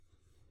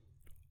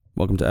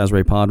Welcome to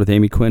Asbury Pod with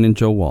Amy Quinn and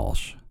Joe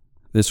Walsh.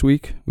 This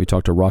week, we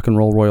talk to rock and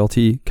roll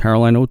royalty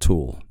Caroline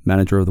O'Toole,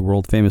 manager of the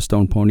world-famous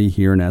Stone Pony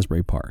here in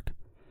Asbury Park.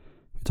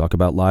 We talk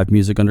about live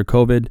music under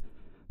COVID,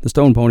 the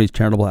Stone Pony's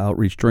charitable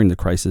outreach during the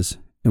crisis,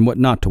 and what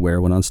not to wear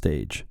when on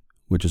stage,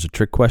 which is a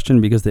trick question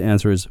because the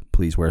answer is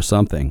please wear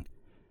something.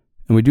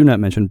 And we do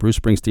not mention Bruce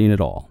Springsteen at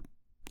all,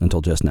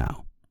 until just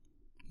now.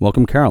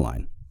 Welcome,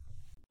 Caroline.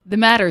 The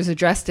matters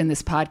addressed in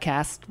this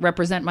podcast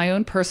represent my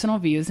own personal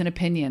views and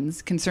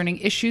opinions concerning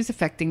issues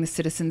affecting the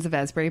citizens of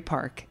Asbury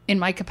Park in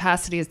my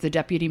capacity as the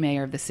Deputy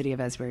Mayor of the City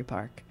of Asbury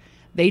Park.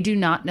 They do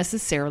not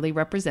necessarily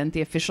represent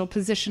the official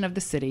position of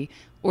the city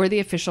or the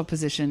official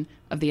position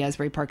of the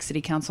Asbury Park City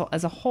Council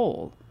as a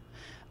whole.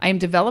 I am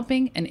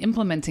developing and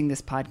implementing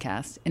this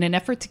podcast in an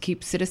effort to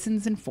keep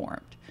citizens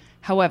informed.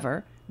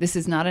 However, this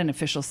is not an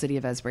official City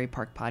of Asbury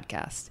Park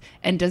podcast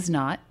and does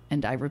not,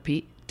 and I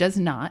repeat, does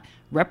not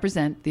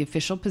represent the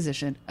official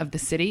position of the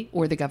city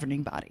or the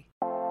governing body.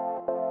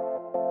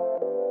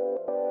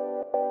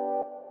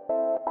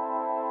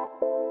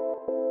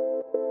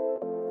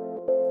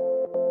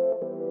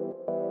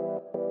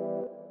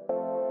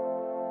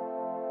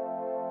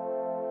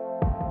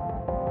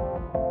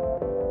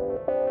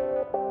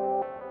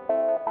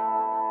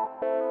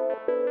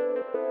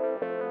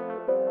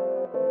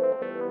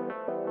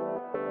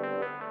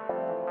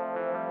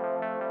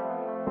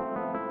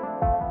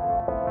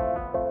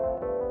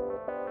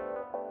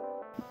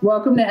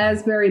 Welcome to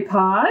Asbury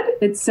Pod.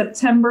 It's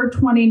September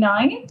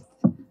 29th,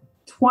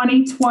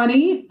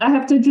 2020. I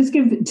have to just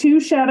give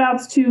two shout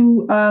outs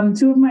to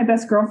two of my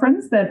best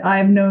girlfriends that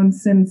I've known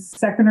since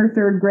second or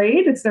third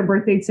grade. It's their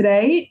birthday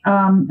today.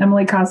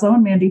 Emily Coslow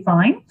and Mandy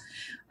Fine.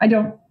 I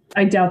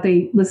doubt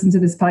they listen to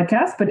this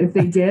podcast, but if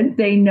they did,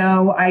 they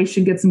know I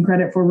should get some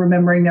credit for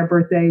remembering their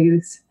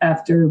birthdays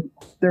after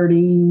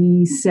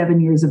 37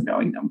 years of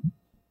knowing them.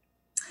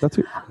 That's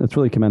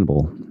really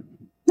commendable.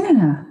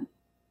 Yeah.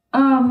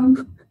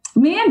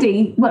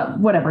 Mandy, well,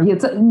 whatever.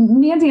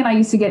 Mandy and I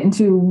used to get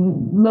into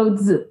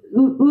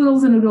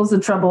oodles and oodles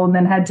of trouble and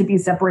then had to be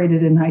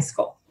separated in high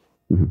school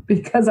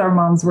because our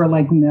moms were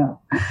like, no.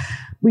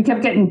 We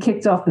kept getting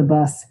kicked off the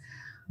bus.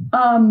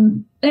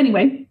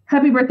 Anyway,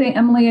 happy birthday,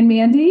 Emily and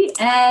Mandy.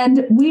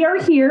 And we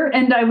are here,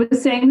 and I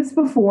was saying this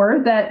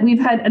before, that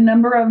we've had a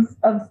number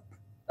of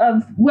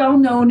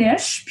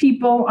well-known-ish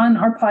people on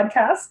our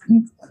podcast,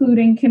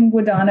 including Kim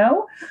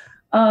Guadagno,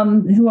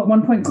 who at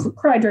one point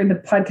cried during the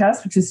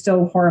podcast, which is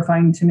still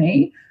horrifying to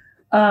me,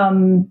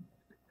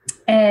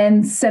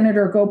 and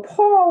Senator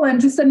Gopal,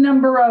 and just a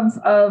number of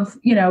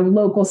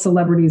local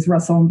celebrities,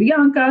 Russell and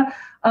Bianca.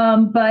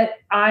 But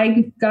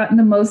I gotten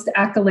the most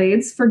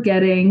accolades for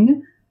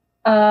getting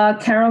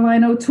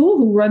Caroline O'Toole,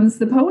 who runs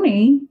the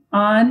Pony,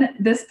 on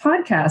this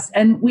podcast.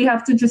 And we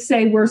have to just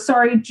say we're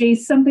sorry,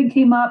 Jace. Something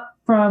came up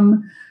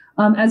from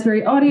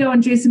Asbury Audio,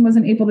 and Jason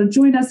wasn't able to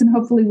join us, and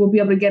hopefully we'll be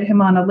able to get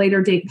him on a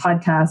later date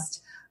podcast.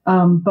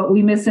 But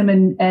we miss him,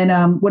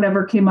 and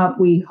whatever came up,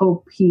 we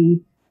hope he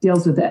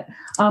deals with it.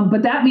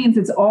 But that means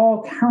it's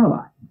all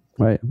Caroline.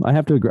 Right. I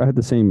have to agree. I had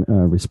the same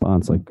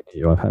response. Like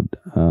I've had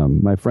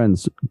my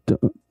friends.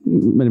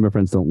 Many of my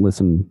friends don't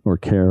listen or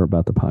care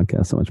about the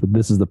podcast so much, but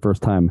this is the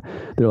first time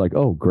they're like,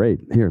 "Oh, great!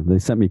 Here, they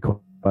sent me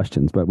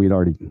questions, but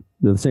they're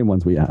the same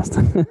ones we asked.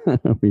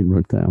 We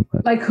wrote down.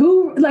 But. Like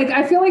who? Like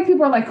I feel like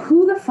people are like,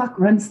 "Who the fuck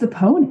runs the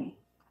Pony?"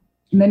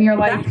 And then you're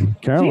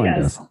like, Caroline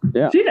does.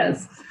 Yeah, she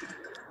does.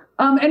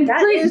 And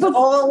that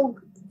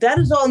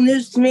is all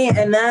news to me,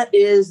 and that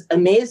is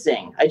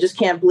amazing. I just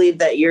can't believe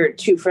that your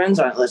two friends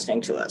aren't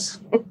listening to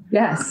us.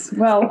 Yes.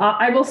 Well,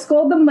 I will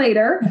scold them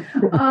later.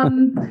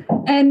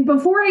 And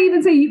before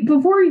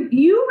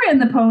you ran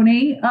the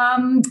Pony,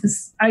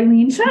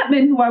 Eileen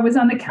Chapman, who I was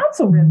on the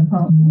council, ran the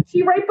Pony. Was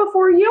she right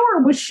before you,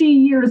 or was she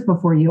years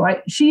before you?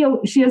 She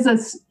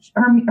has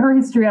her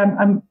history.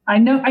 I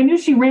knew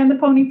she ran the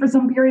Pony for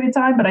some period of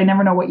time, but I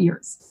never know what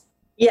years.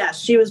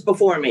 Yes, she was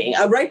before me.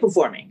 Right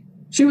before me.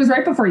 She was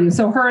right before you.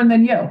 So her and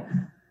then you.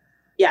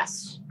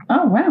 Yes.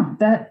 Oh, wow.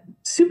 That's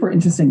super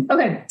interesting.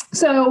 Okay.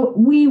 So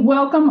we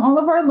welcome all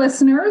of our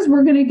listeners.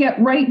 We're going to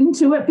get right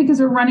into it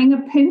because we're running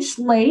a pinch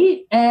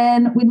late,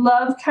 and we'd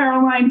love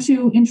Caroline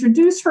to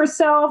introduce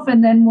herself,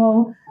 and then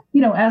we'll,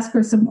 ask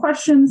her some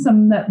questions,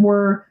 some that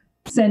were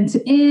sent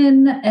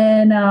in,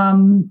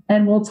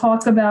 and we'll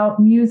talk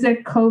about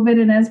music,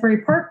 COVID, and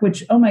Asbury Park,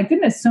 which, oh my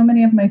goodness, so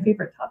many of my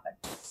favorite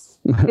topics.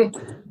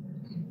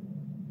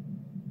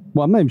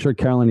 Well, I'm not even sure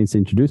Caroline needs to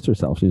introduce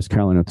herself. She's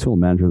Caroline O'Toole,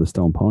 manager of the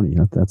Stone Pony.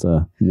 That's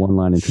a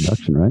one-line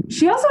introduction, right?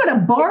 She also had a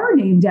bar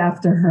named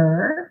after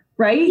her,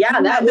 right?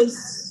 Yeah,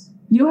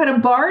 You had a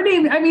bar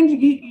named,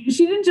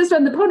 she didn't just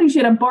run the Pony. She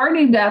had a bar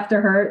named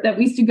after her that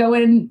we used to go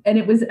in, and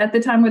it was at the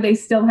time where they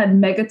still had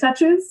Mega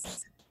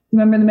Touches.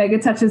 Remember the Mega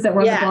Touches that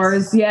were in the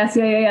bars? Yes,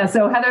 yeah.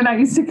 So Heather and I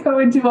used to go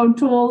into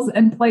O'Toole's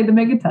and play the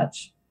Mega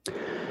Touch.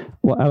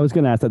 Well, I was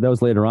going to ask that. That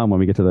was later on when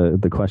we get to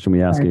the question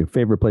we ask you.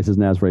 Favorite places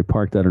in Asbury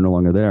Park that are no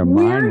longer there.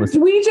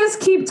 We just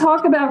keep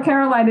talk about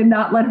Caroline and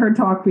not let her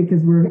talk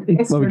because we're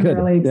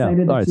extraordinarily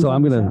excited. All right, so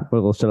I'm going to,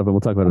 we'll shut up and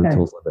we'll talk about it a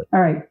little bit. All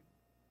right.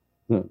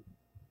 Yeah.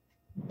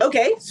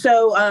 Okay,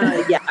 so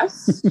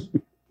yes,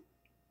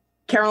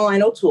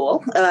 Caroline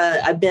O'Toole.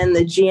 I've been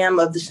the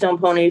GM of the Stone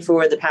Pony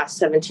for the past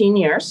 17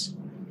 years.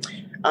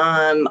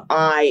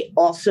 I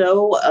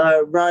also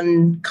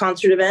run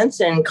concert events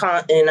in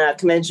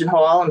Convention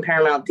Hall and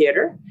Paramount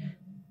Theater.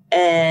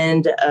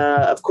 And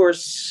of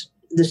course,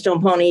 the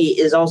Stone Pony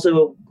is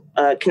also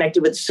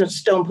connected with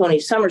Stone Pony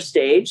Summer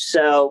Stage.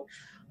 So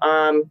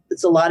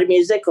it's a lot of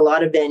music, a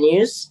lot of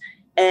venues.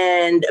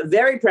 And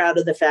very proud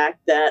of the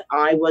fact that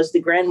I was the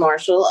Grand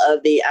Marshal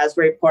of the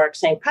Asbury Park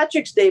St.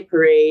 Patrick's Day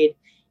Parade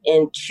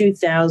in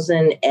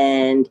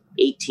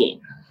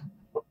 2018.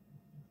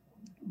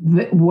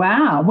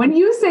 Wow. When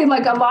you say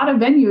like a lot of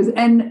venues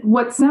and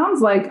what sounds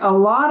like a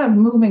lot of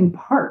moving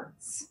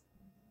parts.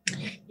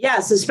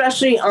 Yes,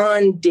 especially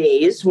on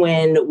days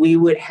when we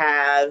would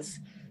have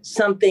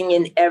something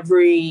in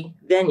every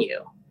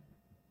venue.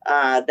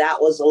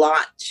 That was a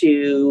lot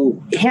to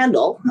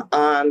handle,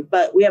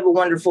 but we have a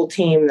wonderful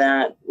team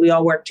that we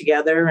all work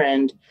together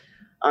and,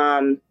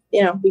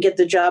 we get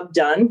the job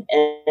done.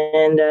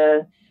 And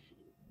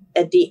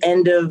at the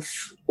end of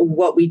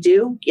what we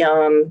do,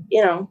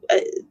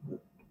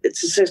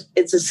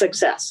 it's a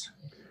success.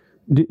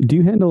 Do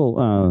you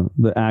handle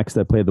the acts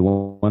that play the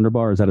Wonder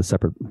Bar, or is that a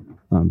separate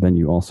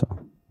venue also?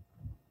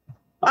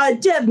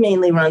 Deb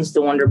mainly runs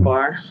the Wonder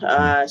Bar,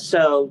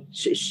 so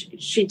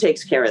she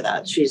takes care of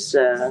that. She's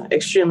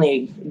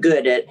extremely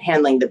good at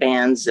handling the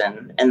bands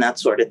and that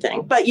sort of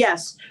thing. But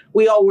yes,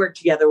 we all work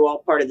together. We're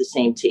all part of the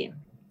same team.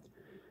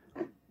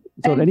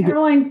 So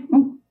Caroline,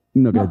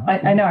 no, go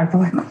ahead. I know. I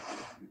feel like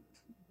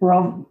we're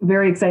all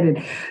very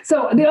excited.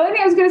 So the only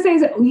thing I was going to say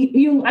is that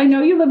I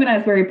know you live in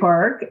Asbury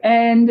Park,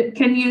 and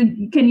can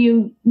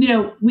you,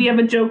 we have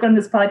a joke on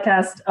this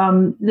podcast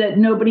that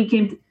nobody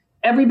came.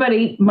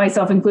 Everybody,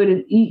 myself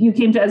included, you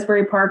came to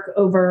Asbury Park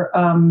over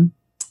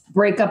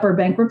breakup or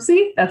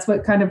bankruptcy. That's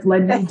what kind of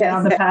led me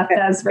down the path to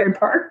Asbury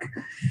Park.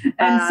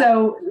 And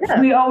so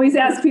we always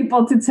ask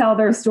people to tell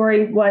their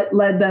story, what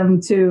led them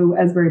to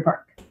Asbury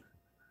Park.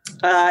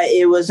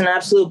 It was an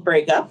absolute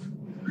breakup.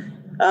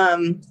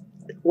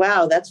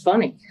 Wow, that's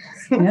funny.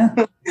 Yeah.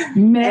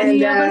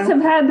 Many of us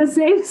have had the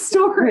same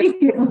story.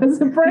 It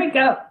was a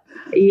breakup.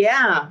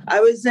 Yeah, I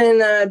was in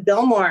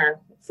Belmar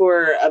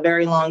for a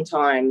very long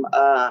time.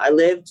 I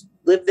lived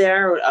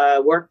there,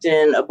 worked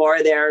in a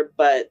bar there,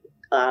 but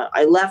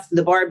I left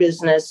the bar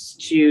business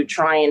to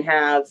try and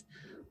have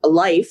a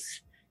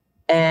life.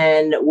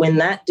 And when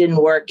that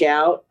didn't work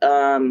out,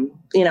 I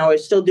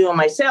was still doing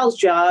my sales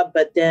job,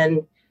 but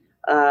then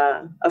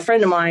a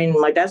friend of mine,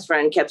 my best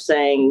friend, kept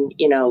saying,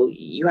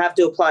 you have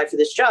to apply for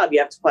this job. You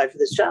have to apply for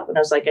this job. And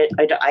I was like,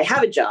 I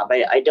have a job.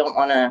 I don't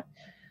want to,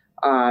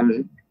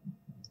 I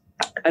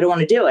don't want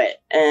to do it.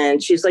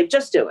 And she's like,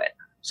 just do it.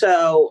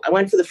 So I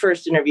went for the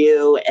first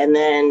interview, and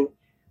then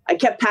I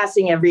kept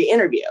passing every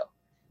interview.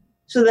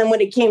 So then when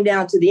it came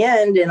down to the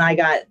end and I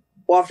got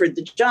offered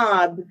the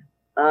job,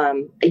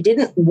 I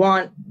didn't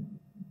want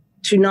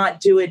to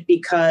not do it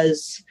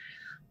because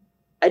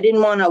I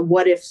didn't want a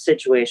what if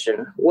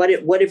situation. What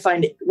if I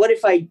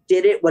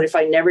did it? What if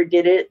I never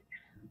did it?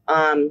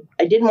 I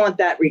didn't want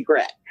that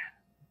regret.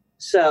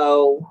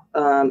 So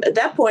at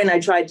that point, I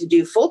tried to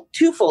do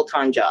two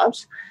full-time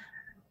jobs,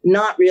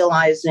 not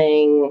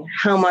realizing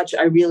how much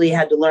I really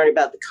had to learn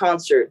about the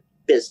concert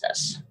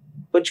business.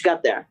 What you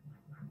got there?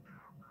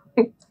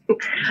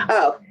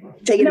 Oh,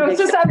 taking a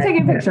picture. I'm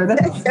taking a picture.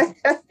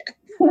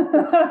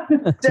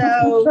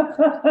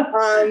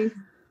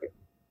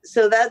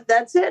 So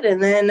that's it.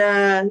 And then,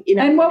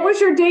 And what was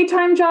your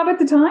daytime job at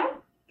the time,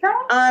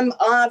 Caroline?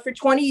 For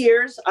 20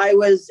 years, I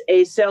was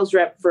a sales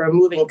rep for a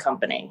moving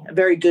company, a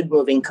very good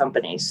moving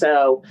company.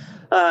 So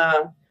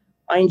I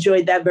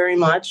enjoyed that very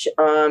much.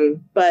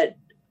 But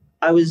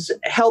I was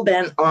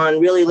hell-bent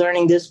on really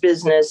learning this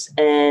business.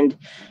 And,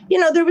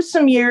 there was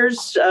some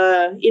years,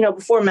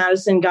 before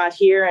Madison got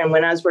here and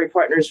when Asbury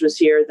Partners was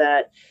here,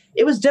 that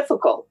it was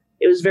difficult.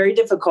 It was very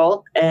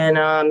difficult. And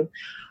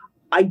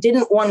I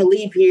didn't want to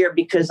leave here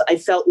because I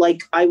felt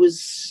like I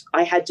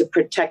had to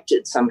protect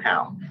it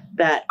somehow,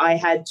 that I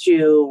had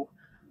to,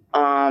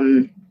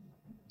 I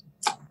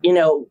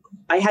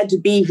had to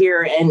be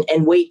here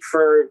and wait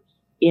for,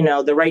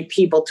 the right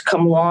people to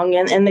come along.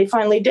 And they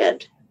finally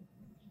did.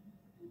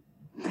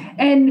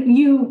 And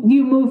you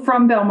moved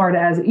from Belmar to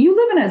Asbury. You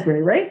live in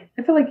Asbury, right?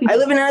 I feel like I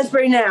live in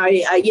Asbury now.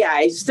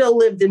 I still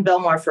lived in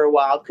Belmar for a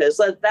while because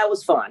that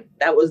was fun.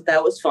 That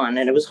was fun,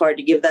 and it was hard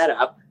to give that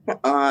up.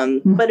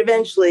 But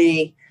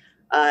eventually,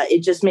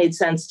 it just made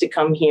sense to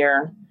come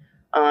here.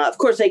 Of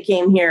course, I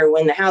came here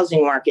when the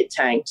housing market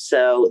tanked,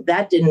 so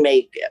that didn't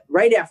make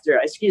right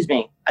after. I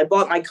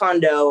bought my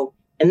condo,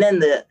 and then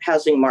the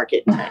housing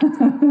market tanked.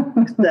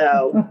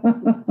 So,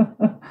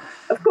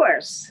 of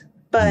course.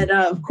 But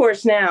of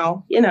course,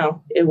 now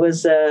it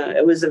was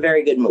a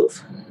very good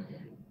move.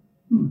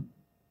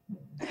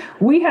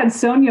 We had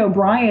Sonia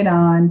O'Brien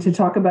on to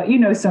talk about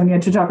Sonia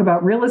to talk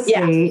about real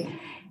estate, yes.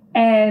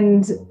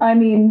 And I've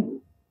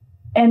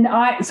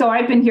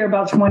been here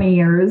about 20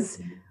 years.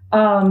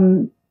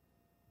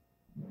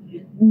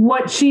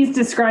 what she's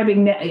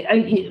describing,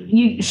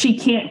 she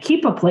can't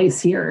keep a place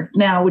here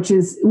now, which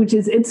is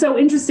it's so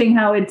interesting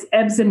how it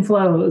ebbs and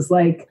flows.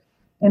 Like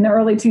in the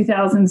early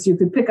 2000s, you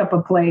could pick up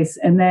a place,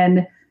 and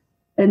then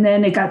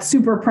it got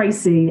super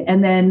pricey,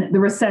 and then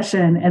the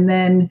recession, and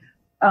then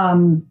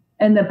and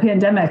the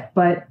pandemic.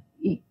 But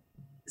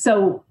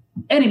so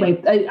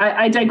anyway,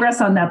 I digress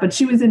on that. But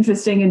she was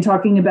interesting in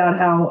talking about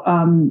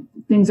how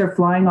things are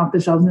flying off the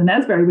shelves in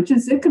Asbury, which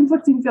is a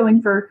conflicting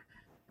feeling for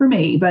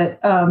me.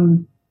 But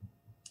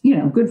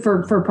good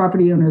for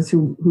property owners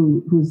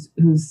whose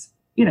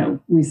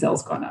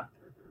resale's gone up.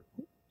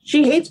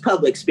 She hates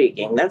public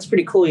speaking. That's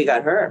pretty cool. You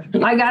got her.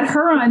 I got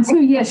her on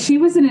too. Yeah, she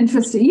was an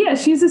interesting. Yeah,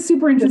 she's a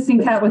super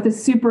interesting cat with a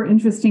super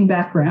interesting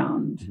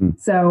background. Mm-hmm.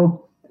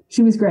 So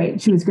she was great.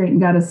 She was great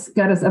and got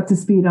us up to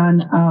speed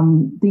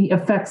on the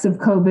effects of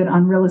COVID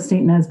on real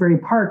estate in Asbury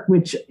Park,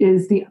 which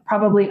is the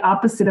probably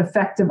opposite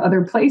effect of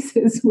other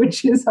places,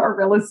 which is our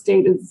real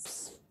estate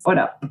is what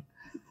up.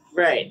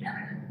 Right.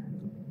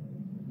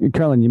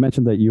 Caroline, you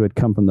mentioned that you had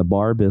come from the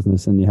bar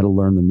business and you had to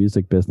learn the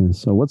music business.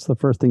 So what's the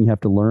first thing you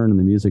have to learn in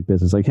the music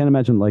business? I can't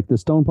imagine, like, the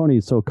Stone Pony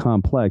is so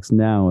complex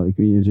now. Like,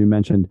 as you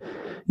mentioned,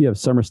 you have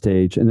Summer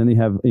Stage, and then you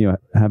have,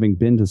 having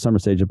been to Summer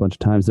Stage a bunch of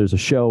times, there's a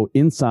show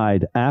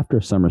inside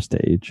after Summer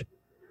Stage,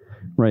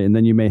 right? And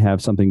then you may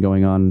have something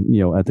going on,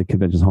 at the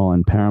Convention Hall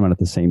and Paramount at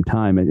the same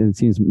time. It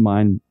seems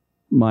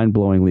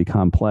mind-blowingly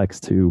complex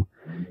to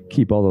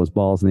keep all those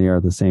balls in the air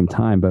at the same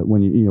time. But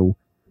when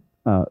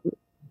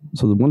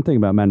so the one thing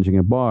about managing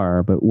a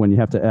bar, but when you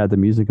have to add the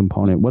music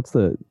component,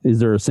 is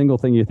there a single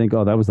thing you think,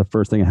 oh, that was the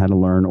first thing I had to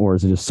learn? Or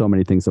is it just so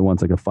many things at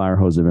once, like a fire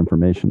hose of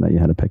information that you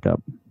had to pick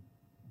up?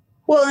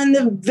 Well, in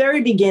the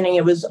very beginning,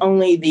 it was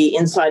only the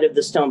inside of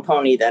the Stone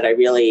Pony that I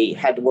really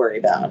had to worry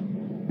about.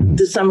 Mm-hmm.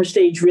 The Summer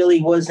Stage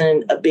really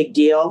wasn't a big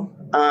deal.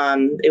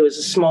 It was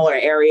a smaller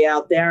area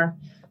out there.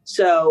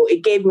 So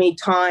it gave me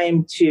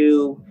time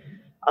to...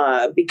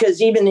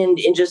 because even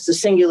in just a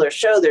singular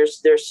show,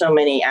 there's so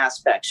many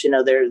aspects.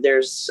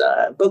 There's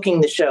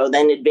booking the show,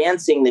 then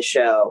advancing the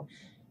show,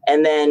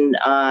 and then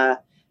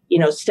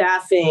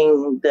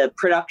staffing the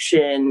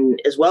production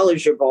as well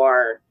as your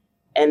bar,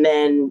 and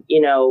then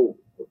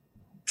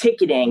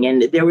ticketing.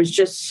 And there was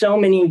just so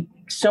many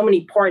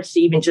parts to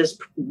even just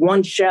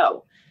one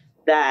show,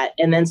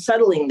 and then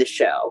settling the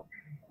show,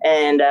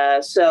 and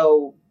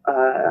so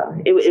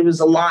it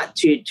was a lot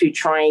to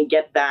try and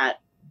get that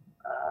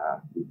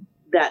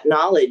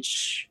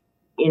knowledge,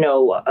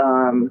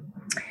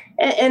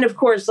 and of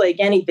course, like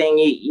anything,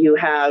 you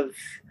have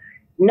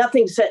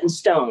nothing set in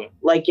stone.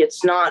 Like,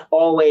 it's not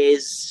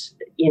always,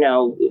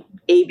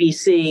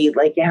 ABC.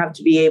 Like, you have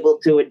to be able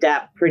to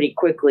adapt pretty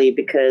quickly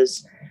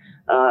because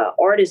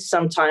artists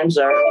sometimes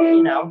are,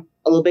 a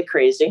little bit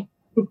crazy.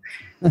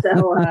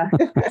 So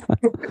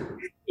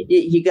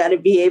you got to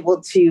be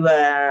able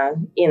to,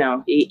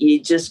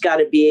 you just got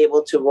to be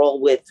able to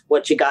roll with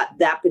what you got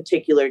that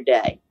particular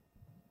day.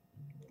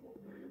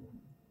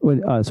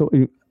 So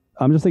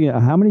I'm just thinking,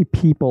 how many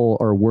people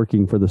are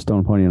working for the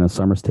Stone Pony on a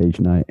Summer Stage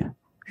night?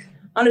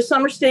 On a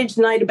Summer Stage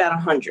night, about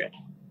 100.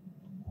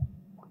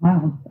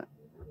 Wow.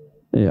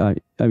 Yeah,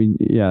 I mean,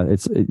 yeah,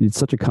 it's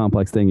such a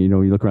complex thing. You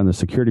look around, there's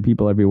security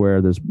people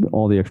everywhere. There's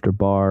all the extra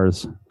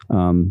bars,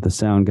 the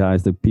sound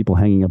guys, the people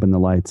hanging up in the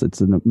lights. It's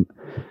from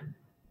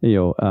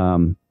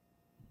the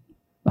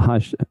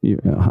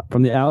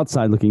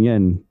outside looking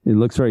in, it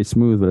looks very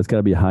smooth, but it's got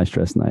to be a high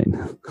stress night.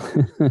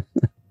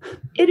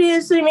 It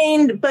is. I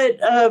mean, but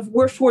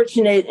we're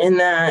fortunate in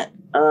that,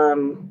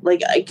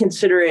 I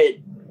consider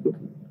it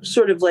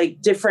sort of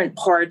like different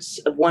parts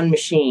of one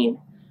machine.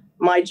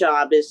 My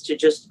job is to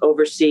just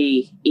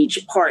oversee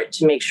each part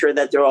to make sure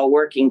that they're all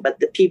working. But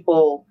the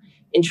people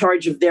in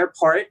charge of their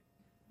part,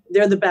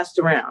 they're the best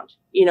around.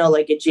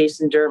 Like a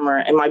Jason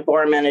Dermer, and my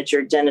bar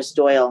manager, Dennis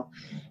Doyle,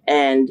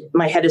 and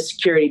my head of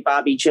security,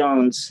 Bobby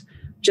Jones.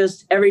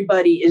 Just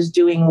everybody is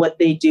doing what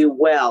they do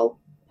well.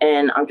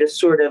 And I'm just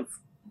sort of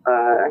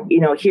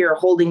here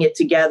holding it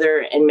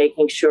together and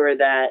making sure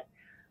that,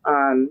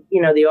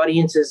 the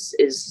audience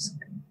is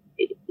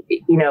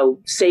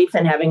safe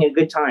and having a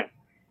good time.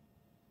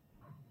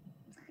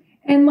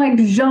 And like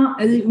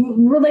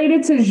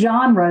related to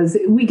genres,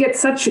 we get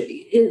such,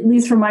 at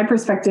least from my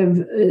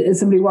perspective, as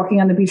somebody walking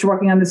on the beach or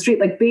walking on the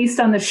street, like based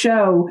on the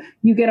show,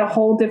 you get a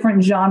whole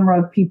different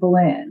genre of people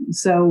in.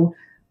 So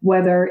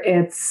whether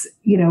it's,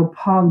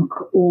 punk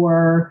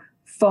or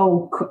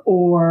folk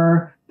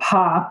or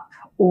pop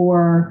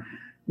or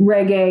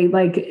reggae,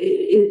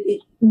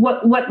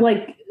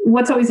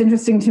 what's always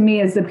interesting to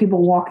me is the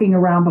people walking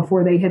around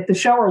before they hit the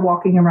show or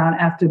walking around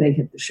after they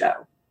hit the show.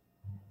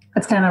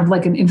 That's kind of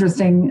like an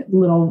interesting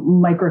little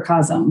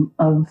microcosm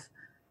of,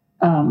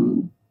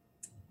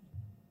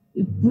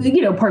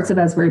 parts of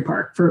Asbury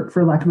Park,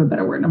 for lack of a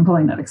better word. I'm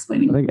probably not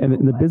explaining. I think,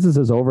 and the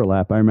businesses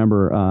overlap. I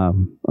remember,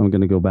 I'm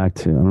going to go back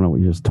to, I don't know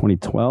what year,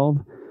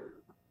 2012.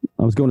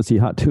 I was going to see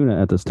Hot Tuna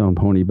at the Stone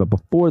Pony, but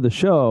before the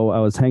show, I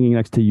was hanging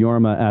next to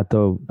Yorma at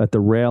the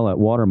rail at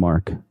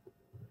Watermark.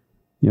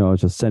 I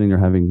was just sitting there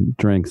having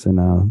drinks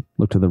and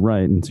looked to the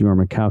right and see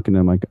Jorma Kaukonen.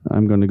 I'm like,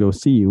 I'm going to go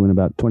see you in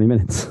about 20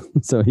 minutes.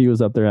 So he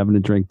was up there having a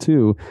drink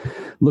too,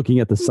 looking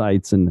at the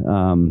sights and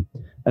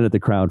at the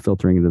crowd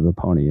filtering into the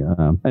pony.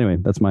 Anyway,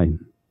 that's my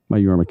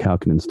Jorma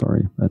Kaukonen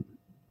story. But.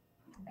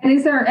 And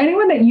is there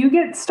anyone that you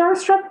get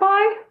starstruck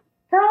by,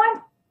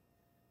 Caroline?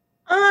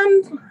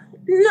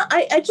 No,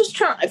 I just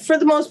try, for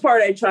the most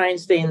part, I try and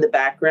stay in the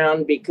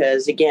background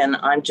because, again,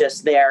 I'm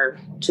just there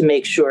to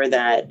make sure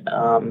that,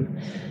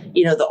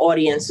 the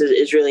audience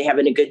is really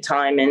having a good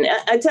time. And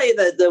I tell you,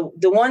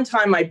 the one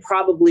time I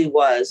probably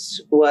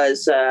was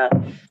I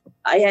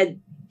had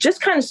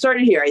just kind of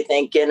started here, I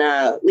think, and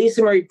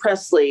Lisa Marie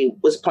Presley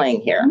was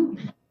playing here,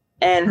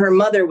 and her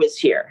mother was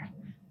here.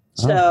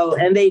 So,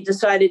 and they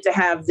decided to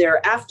have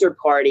their after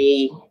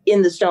party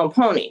in the Stone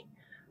Pony.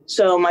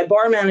 So my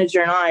bar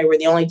manager and I were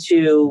the only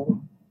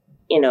two,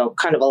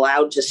 kind of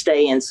allowed to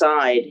stay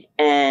inside.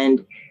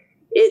 And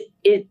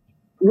it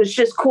was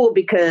just cool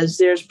because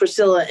there's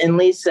Priscilla and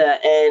Lisa.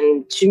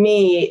 And to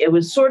me, it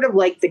was sort of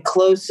like the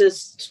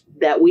closest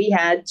that we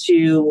had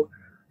to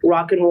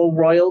rock and roll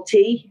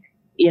royalty,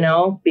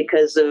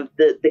 because of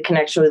the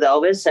connection with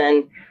Elvis.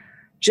 And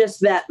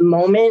just that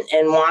moment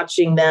and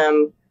watching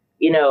them,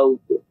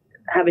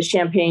 have a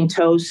champagne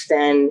toast.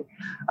 And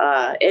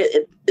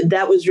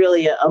that was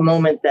really a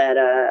moment that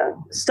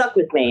stuck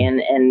with me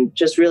and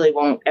just really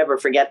won't ever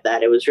forget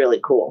that. It was really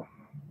cool.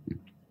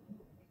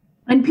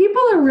 And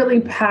people are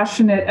really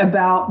passionate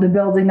about the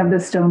building of the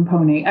Stone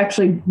Pony,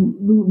 actually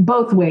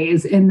both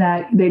ways, in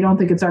that they don't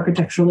think it's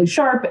architecturally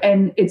sharp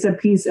and it's a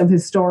piece of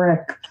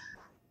historic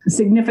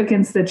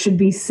significance that should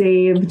be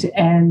saved.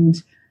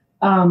 And,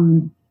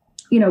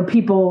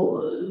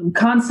 people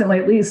constantly,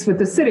 at least with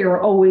the city, are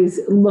always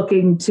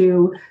looking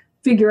to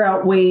figure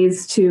out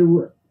ways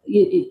to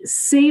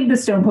save the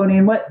Stone Pony.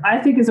 And what I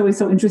think is always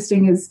so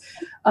interesting is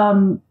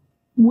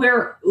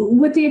where,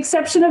 with the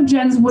exception of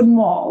Jen's Wooden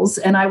Walls,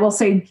 and I will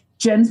say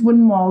Jen's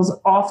Wooden Walls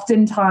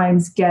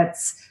oftentimes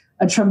gets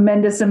a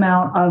tremendous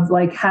amount of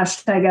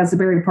hashtag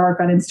Asbury Park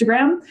on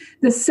Instagram.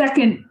 The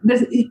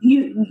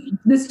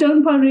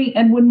Stone Pony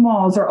and Wooden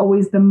Walls are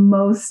always the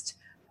most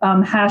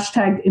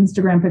hashtag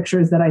Instagram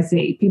pictures that I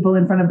see. People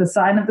in front of the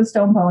sign of the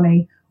Stone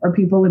Pony or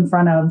people in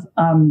front of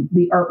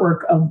the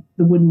artwork of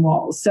the Wooden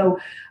Walls. So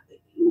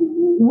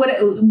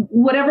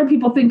whatever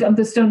people think of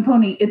the Stone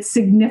Pony, its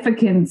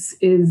significance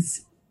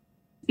is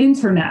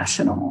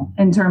international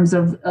in terms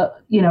of,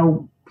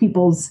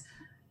 people's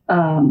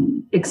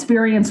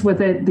experience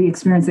with it, the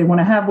experience they want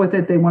to have with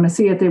it. They want to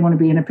see it. They want to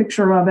be in a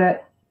picture of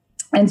it.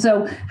 And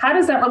so how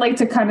does that relate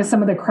to kind of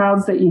some of the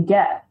crowds that you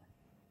get?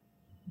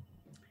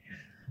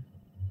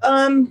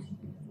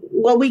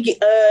 Well, we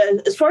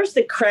as far as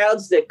the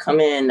crowds that come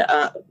in,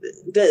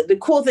 the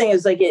cool thing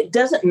is it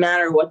doesn't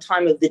matter what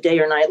time of the day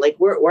or night.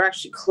 We're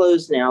actually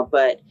closed now,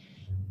 but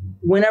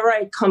whenever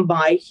I come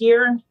by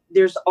here,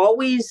 there's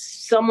always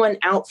someone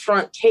out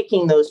front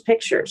taking those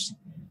pictures.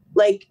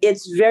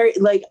 It's very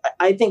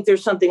I think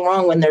there's something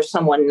wrong when there's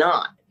someone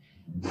not.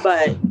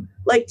 But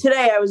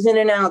today, I was in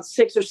and out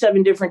 6 or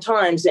 7 different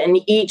times, and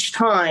each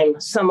time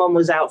someone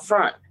was out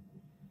front.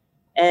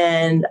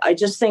 And I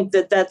just think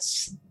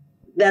that's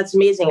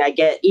amazing. I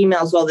get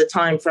emails all the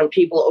time from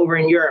people over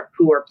in Europe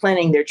who are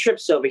planning their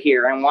trips over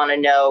here and want to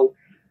know,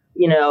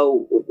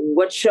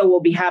 what show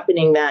will be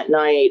happening that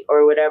night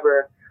or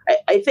whatever.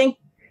 I think,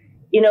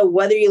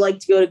 whether you like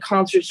to go to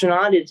concerts or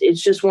not,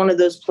 it's just one of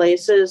those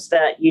places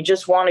that you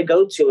just want to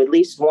go to at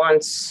least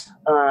once,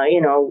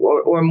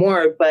 or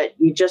more. But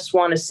you just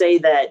want to say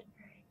that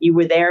you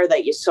were there,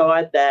 that you saw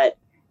it, that,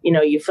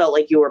 you felt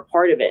like you were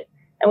part of it.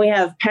 And we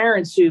have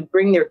parents who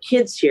bring their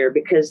kids here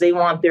because they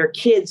want their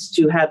kids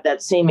to have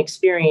that same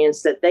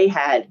experience that they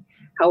had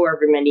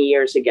however many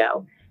years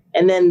ago.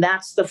 And then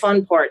that's the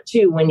fun part,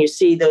 too, when you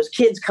see those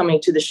kids coming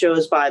to the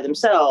shows by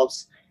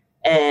themselves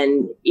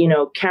and,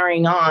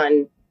 carrying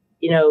on,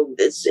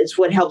 it's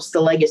what helps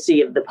the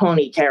legacy of the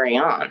pony carry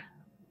on.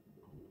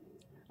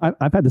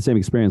 I've had the same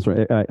experience.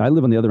 Where I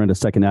live on the other end of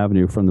 2nd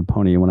Avenue from the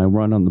pony. And when I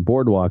run on the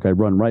boardwalk, I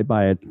run right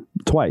by it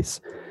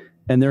twice.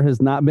 And there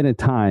has not been a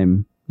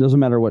time, doesn't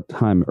matter what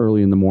time,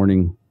 early in the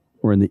morning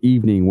or in the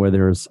evening, where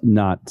there's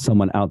not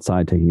someone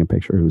outside taking a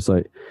picture who's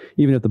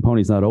even if the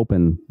pony's not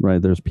open, right,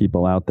 there's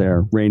people out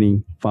there,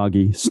 raining,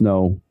 foggy,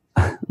 snow.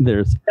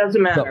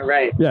 Doesn't matter,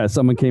 right? Yeah,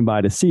 someone came by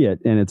to see it,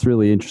 and it's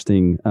really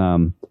interesting.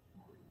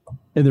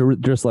 And they're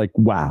just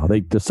wow,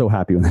 they just so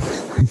happy when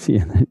they see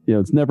it.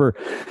 It's never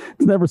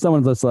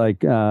someone's just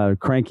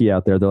cranky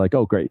out there. They're like,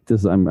 oh, great,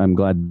 I'm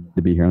glad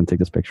to be here and take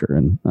this picture,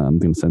 and I'm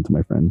going to send it to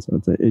my friends. So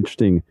it's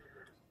interesting.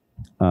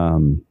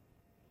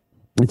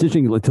 It's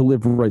interesting to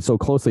live right so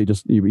closely.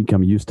 Just you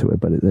become used to it,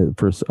 but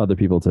for other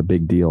people, it's a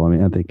big deal. I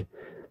mean, I think.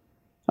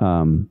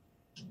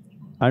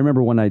 I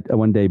remember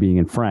one day being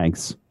in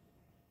Frank's,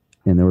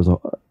 and there was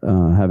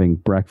having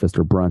breakfast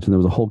or brunch, and there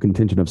was a whole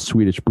contingent of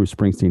Swedish Bruce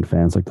Springsteen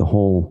fans. The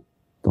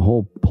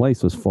whole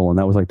place was full, and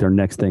that was their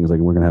next thing. It was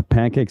we're gonna have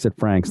pancakes at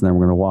Frank's, and then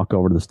we're gonna walk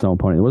over to the Stone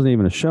Pony. It wasn't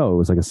even a show; it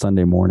was a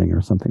Sunday morning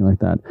or something like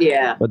that.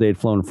 Yeah. But they had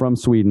flown from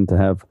Sweden to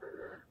have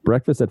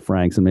breakfast at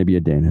Frank's and maybe a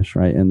Danish,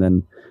 right? And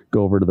then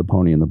go over to the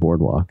Pony and the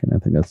Boardwalk. And I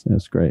think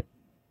that's great.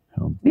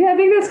 Yeah, I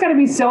think that's got to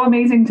be so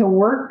amazing to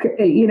work,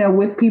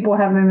 with people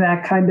having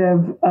that kind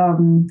of,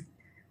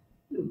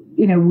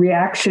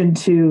 reaction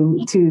to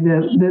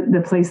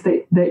the place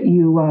that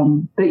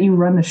you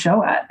run the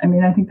show at. I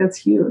mean, I think that's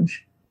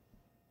huge.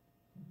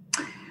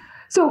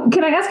 So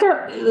can I ask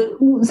her,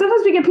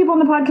 sometimes we get people on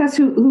the podcast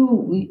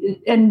who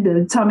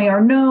and Tommy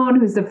Arnone,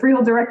 who's the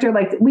Freehold director,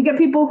 like we get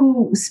people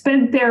who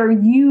spent their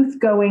youth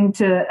going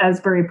to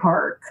Asbury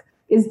Park.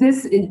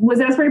 Was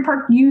Asbury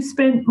Park you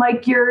spent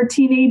like your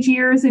teenage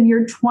years and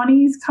your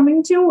 20s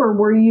coming to, or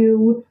were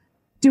you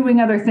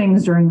doing other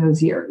things during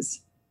those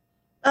years?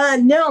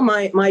 No,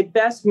 my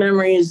best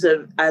memories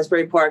of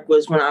Asbury Park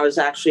was when I was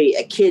actually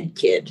a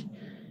kid.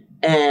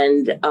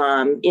 And,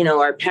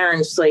 our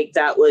parents, like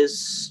that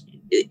was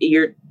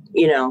your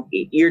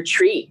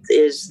treat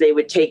is they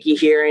would take you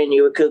here and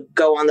you could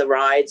go on the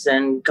rides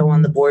and go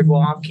on the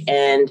boardwalk.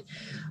 And,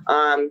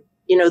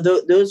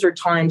 those are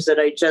times that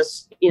I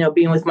just,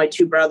 being with my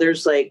two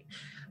brothers, like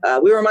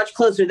we were much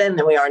closer then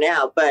than we are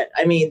now. But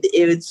I mean,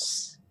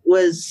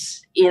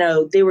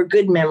 they were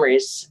good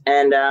memories.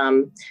 And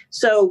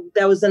so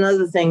that was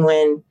another thing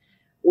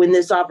when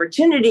this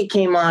opportunity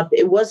came up,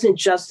 it wasn't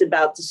just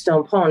about the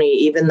Stone Pony,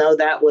 even though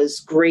that was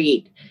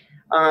great.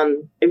 I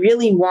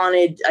really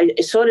I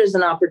saw it as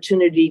an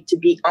opportunity to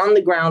be on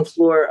the ground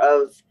floor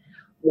of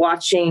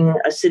watching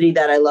a city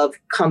that I love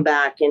come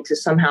back and to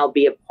somehow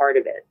be a part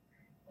of it.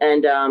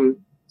 And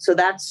so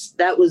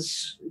that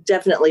was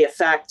definitely a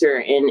factor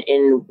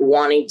in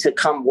wanting to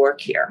come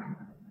work here.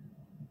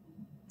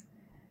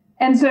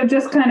 And so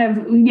just kind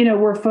of,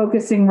 we're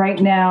focusing right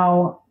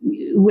now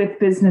with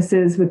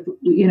businesses with,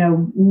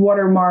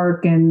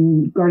 Watermark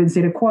and Garden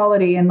State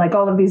Equality and like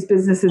all of these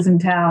businesses in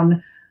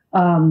town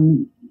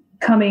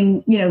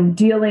coming,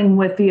 dealing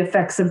with the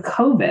effects of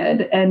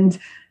COVID. And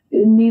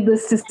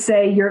needless to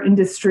say, your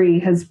industry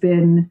has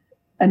been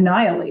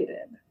annihilated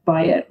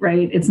by it,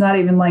 right? It's not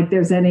even like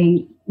there's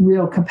any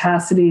real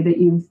capacity that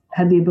you've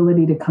had the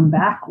ability to come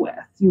back with.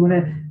 You want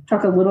to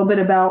talk a little bit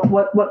about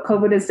what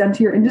COVID has done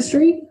to your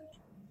industry?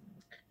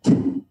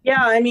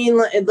 Yeah, I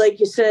mean, like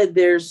you said,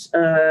 there's,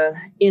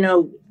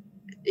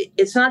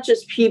 it's not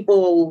just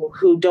people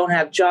who don't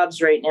have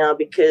jobs right now,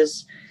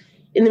 because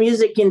in the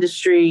music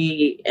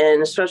industry,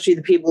 and especially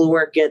the people who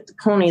work at the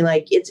Pony,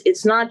 like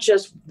it's not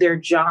just their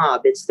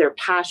job, it's their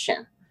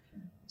passion.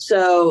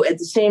 So at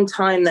the same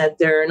time that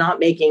they're not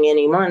making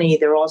any money,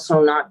 they're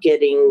also not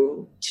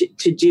getting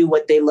to do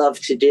what they love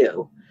to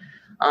do.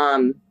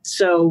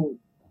 So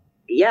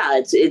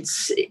yeah,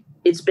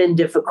 it's been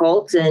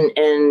difficult,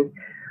 and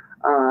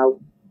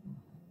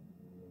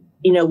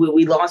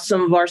we lost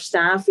some of our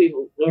staff.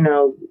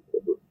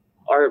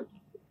 Our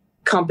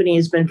company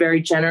has been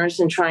very generous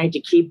in trying to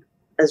keep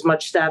as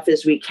much staff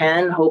as we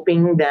can,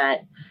 hoping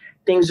that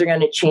things are going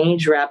to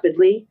change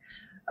rapidly.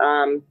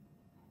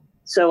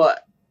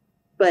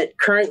 But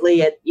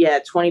currently at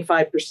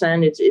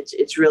 25%,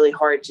 it's really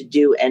hard to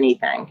do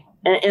anything.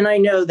 And I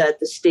know that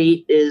the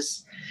state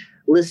is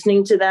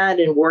listening to that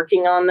and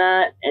working on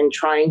that and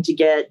trying to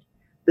get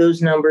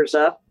those numbers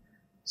up.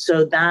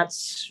 So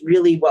that's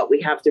really what we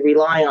have to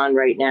rely on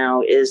right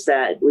now, is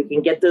that we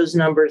can get those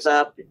numbers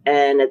up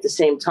and at the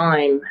same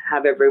time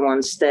have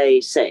everyone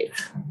stay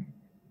safe.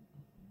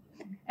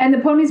 And the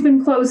Pony's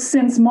been closed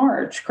since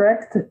March,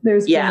 correct?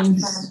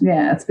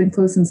 It's been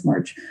closed since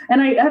March.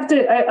 And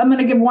I'm going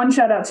to give one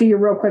shout out to you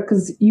real quick,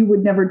 because you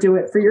would never do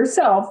it for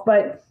yourself,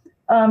 but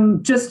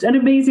just an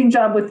amazing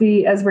job with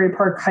the Asbury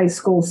Park High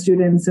School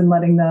students and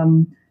letting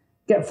them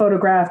get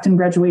photographed and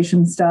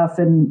graduation stuff.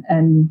 And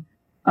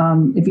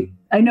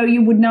I know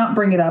you would not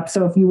bring it up,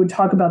 so if you would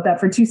talk about that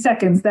for 2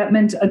 seconds, that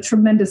meant a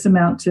tremendous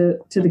amount to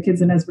the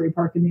kids in Asbury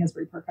Park and the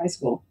Asbury Park High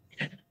School.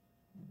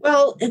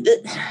 Well,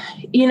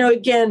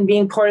 again,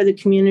 being part of the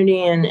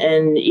community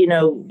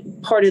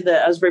and part of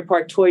the Asbury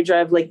Park Toy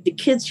Drive, like the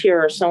kids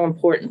here are so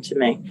important to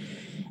me.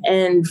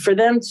 And for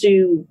them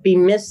to be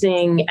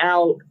missing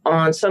out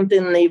on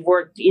something they've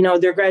worked,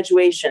 their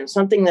graduation,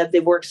 something that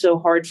they've worked so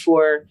hard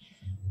for,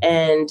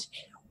 and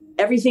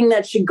everything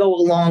that should go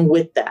along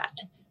with that.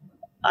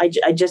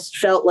 I just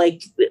felt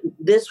like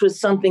this was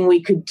something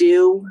we could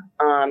do.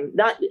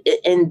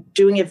 And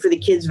doing it for the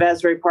kids of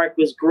Asbury Park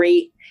was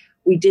great.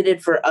 We did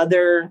it for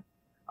other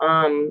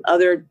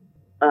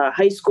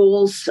high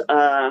schools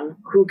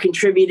who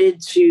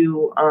contributed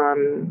to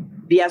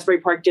the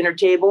Asbury Park Dinner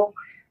Table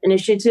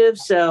initiative.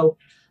 So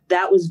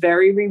that was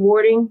very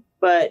rewarding.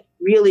 But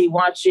really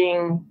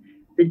watching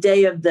the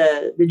day of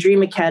the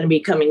Dream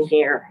Academy coming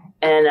here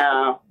and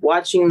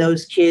watching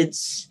those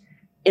kids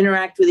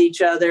interact with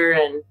each other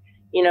and,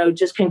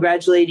 just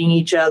congratulating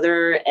each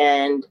other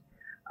and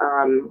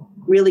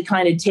really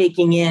kind of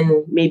taking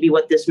in maybe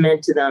what this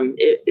meant to them.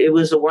 It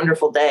was a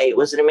wonderful day. It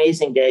was an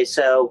amazing day.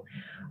 So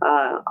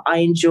I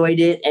enjoyed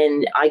it,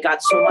 and I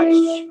got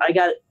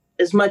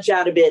as much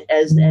out of it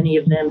as any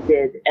of them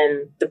did.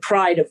 And the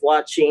pride of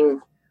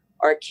watching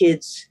our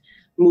kids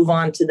move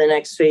on to the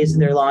next phase of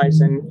their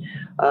lives. And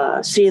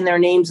seeing their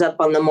names up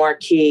on the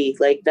marquee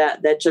like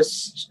that, that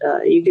just,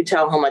 you could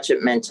tell how much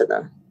it meant to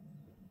them.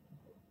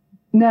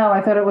 No,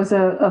 I thought it was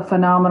a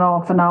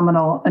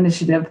phenomenal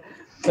initiative.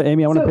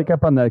 Amy, I want to pick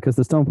up on that because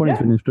the Stone Pony has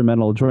been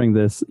instrumental during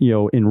this,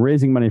 in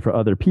raising money for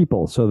other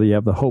people. So you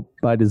have the Hope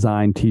by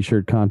Design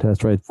T-shirt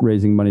contest, right?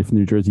 Raising money for the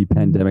New Jersey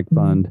Pandemic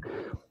Fund,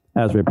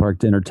 Asbury Park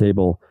Dinner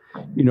Table.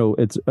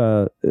 It's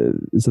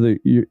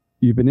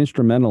you've been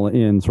instrumental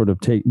in sort of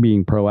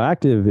being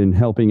proactive in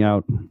helping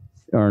out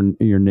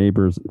your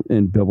neighbors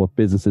and both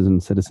businesses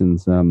and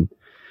citizens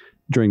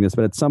during this.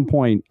 But at some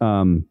point,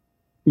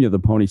 the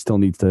Pony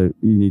still you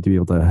need to be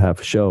able to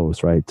have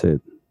shows, right?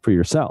 For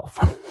yourself.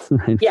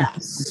 Right?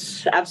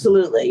 Yes,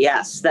 absolutely.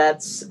 Yes.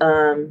 That's,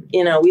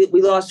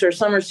 we lost our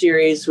summer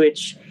series,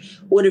 which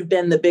would have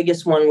been the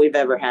biggest one we've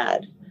ever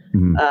had.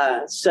 Mm-hmm.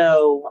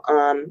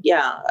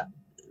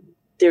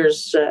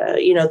 There's,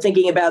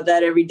 thinking about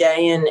that every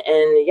day and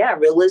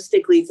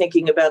realistically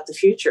thinking about the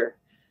future,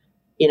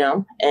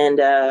 and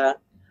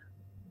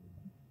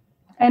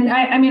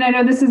I mean, I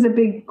know this is a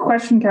big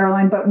question,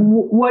 Caroline, but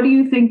what do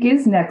you think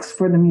is next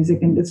for the music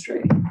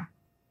industry?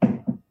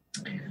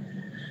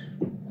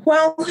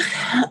 Well,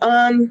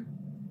 I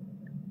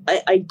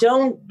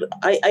don't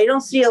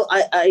see a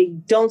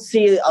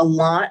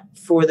lot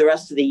for the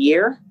rest of the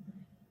year.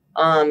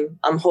 I'm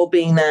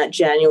hoping that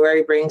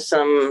January brings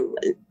some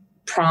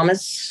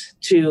promise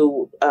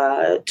to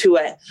a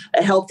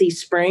healthy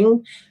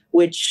spring,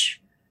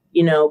 which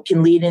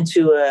can lead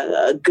into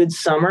a good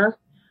summer.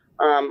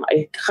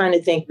 I kind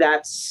of think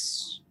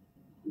that's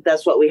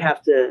what we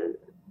have to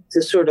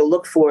sort of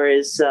look for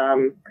is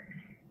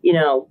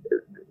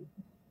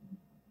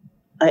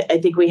I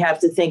think we have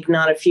to think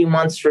not a few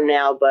months from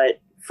now,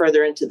 but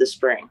further into the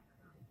spring.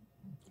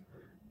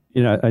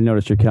 I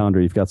noticed your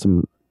calendar. You've got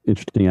some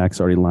interesting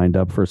acts already lined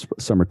up for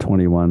summer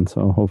 21.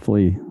 So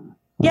hopefully.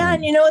 Yeah.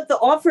 And you know what? The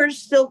offers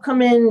still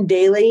come in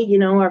daily,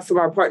 from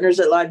our partners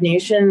at Live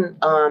Nation.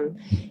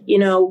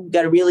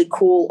 Got a really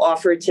cool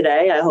offer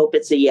today. I hope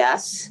it's a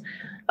yes.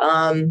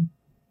 I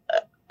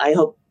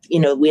hope,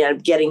 we end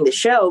up getting the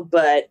show,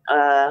 but,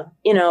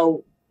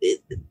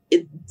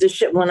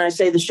 when I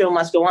say the show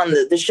must go on,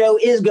 the show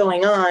is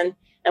going on,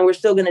 and we're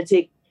still going to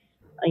take,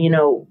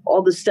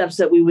 all the steps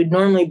that we would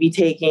normally be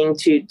taking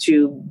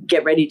to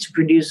get ready to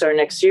produce our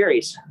next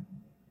series.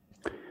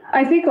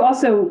 I think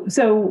also,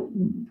 so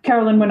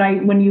Carolyn,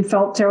 when you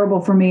felt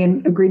terrible for me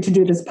and agreed to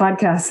do this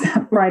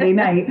podcast Friday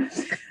night,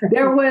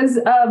 there was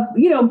a,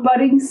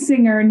 budding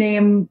singer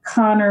named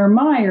Connor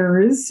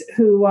Myers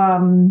who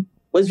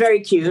was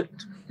very cute.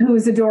 Who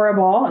was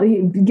adorable.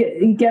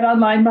 He'd get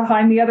online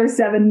behind the other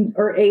 7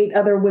 or 8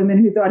 other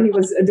women who thought he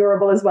was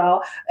adorable as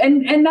well.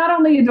 And not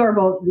only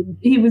adorable,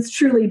 he was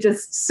truly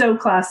just so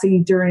classy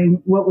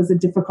during what was a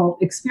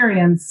difficult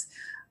experience.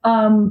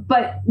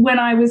 But when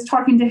I was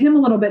talking to him a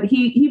little bit,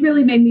 he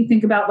really made me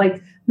think about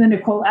like the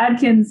Nicole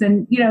Adkins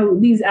and,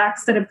 these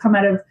acts that have come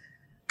out of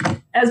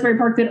Asbury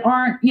Park that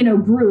aren't,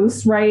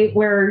 Bruce, right?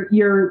 Where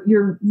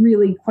you're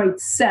really quite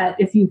set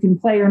if you can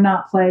play or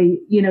not play,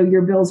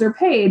 your bills are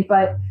paid.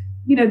 But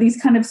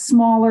these kind of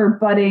smaller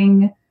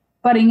budding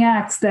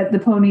acts that the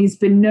Pony's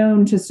been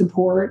known to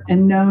support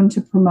and known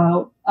to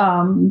promote,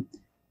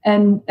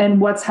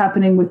 and what's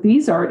happening with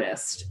these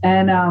artists.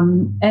 And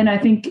I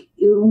think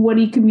what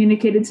he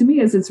communicated to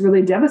me is it's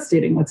really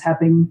devastating what's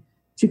happening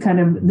to kind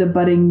of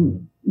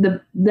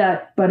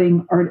that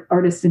budding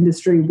artist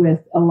industry with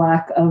a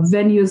lack of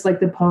venues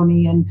like the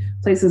Pony and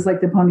places like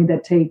the Pony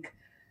that take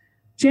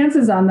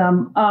chances on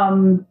them.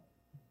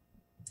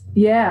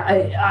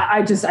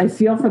 I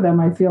feel for them.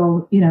 I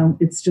feel,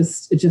 it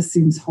just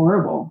seems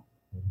horrible.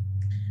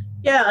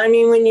 Yeah. I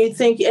mean, when you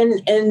think,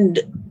 and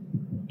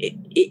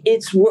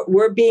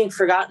we're being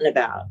forgotten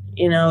about,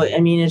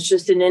 it's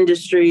just an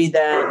industry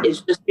that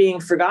is just being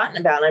forgotten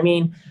about. I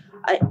mean,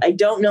 I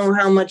don't know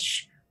how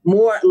much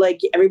more,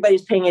 like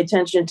everybody's paying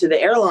attention to the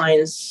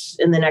airlines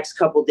in the next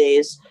couple of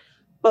days,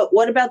 but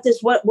what about this?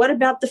 What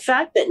about the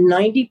fact that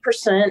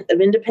 90% of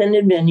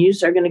independent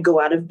venues are going to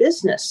go out of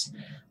business?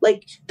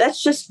 Like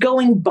that's just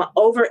going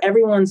over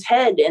everyone's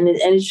head. And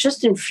it's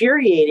just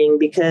infuriating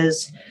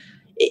because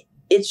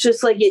it's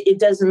just like, it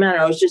doesn't matter.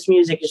 Oh, it's just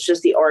music. It's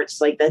just the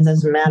arts. Like that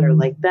doesn't matter.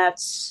 Like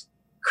that's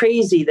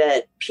crazy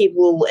that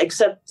people,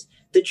 except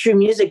the true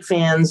music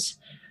fans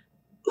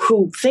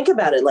who think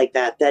about it like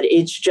that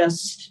it's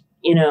just,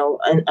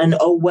 an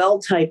oh well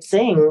type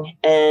thing.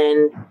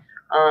 And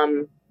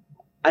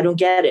I don't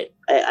get it.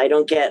 I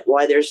don't get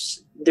why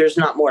there's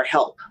not more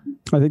help.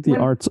 I think the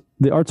arts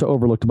are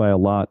overlooked by a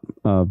lot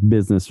of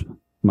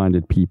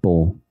business-minded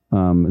people.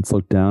 It's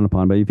looked down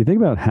upon. But if you think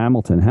about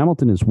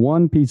Hamilton is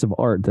one piece of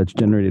art that's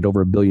generated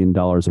over $1 billion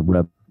of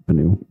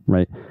revenue,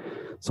 right?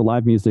 So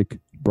live music,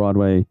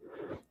 Broadway,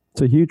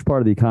 it's a huge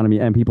part of the economy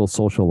and people's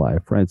social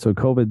life, right? So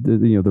COVID,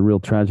 the real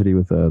tragedy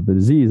with the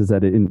disease is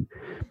that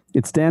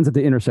it stands at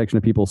the intersection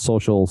of people's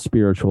social,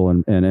 spiritual,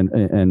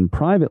 and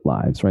private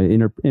lives, right?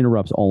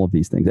 Interrupts all of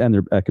these things and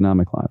their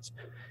economic lives.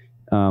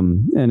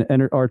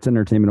 And arts and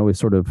entertainment always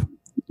sort of,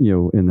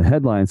 in the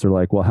headlines, they're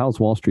like, well, how's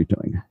Wall Street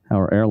doing?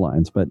 How are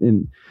airlines? But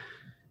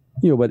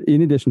But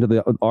in addition to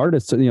the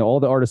artists, all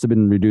the artists have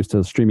been reduced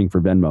to streaming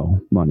for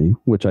Venmo money,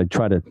 which I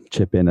try to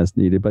chip in as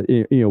needed. But,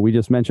 we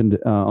just mentioned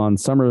on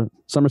summer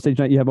stage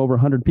night, you have over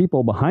 100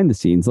 people behind the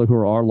scenes who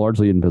are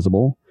largely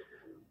invisible,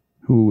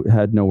 who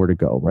had nowhere to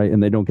go, right?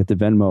 And they don't get to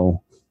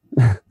Venmo,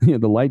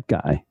 the light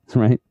guy,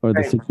 right? Or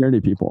the security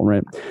people,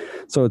 right?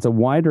 So it's a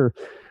wider,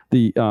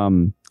 the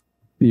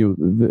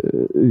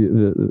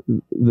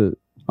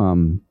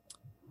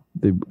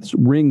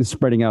rings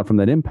spreading out from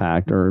that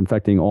impact are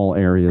infecting all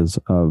areas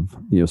of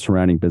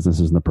surrounding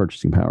businesses and the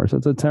purchasing power. So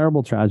it's a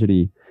terrible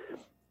tragedy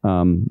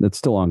that's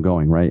still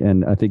ongoing, right?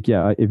 And I think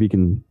if you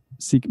can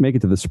make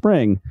it to the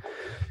spring,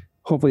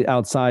 hopefully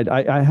outside.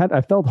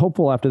 I felt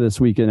hopeful after this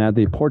weekend at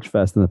the Porch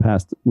Fest in the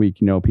past week.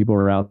 People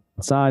were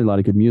outside, a lot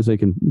of good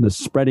music, and the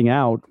spreading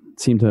out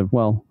seemed to have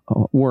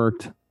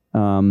worked.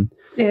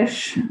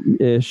 Ish.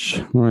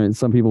 Right.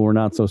 Some people were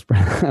not so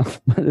spread out,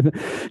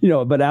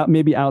 but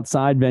maybe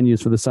outside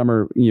venues for the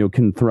summer,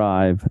 can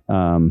thrive.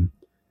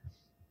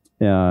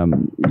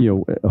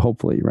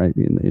 Hopefully, right,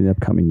 in the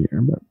upcoming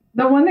year. But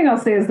the one thing I'll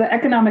say is the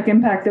economic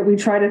impact that we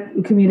try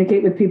to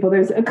communicate with people.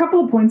 There's a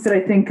couple of points that I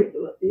think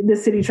the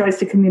city tries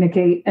to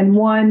communicate, and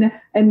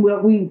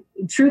what we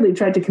truly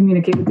tried to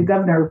communicate with the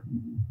governor,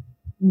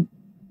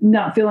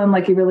 not feeling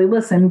like he really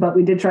listened, but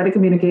we did try to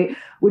communicate,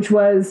 which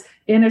was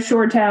in a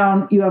shore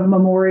town, you have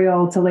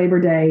Memorial to Labor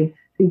Day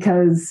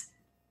because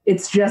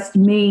it's just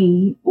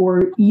me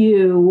or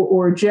you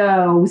or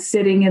Joe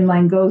sitting in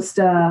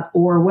Langosta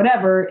or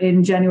whatever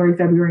in January,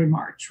 February,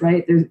 March,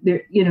 right?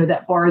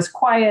 That bar is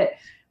quiet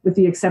with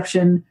the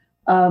exception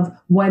of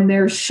when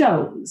there's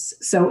shows.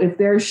 So if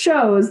there's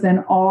shows, then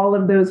all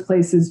of those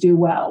places do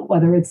well,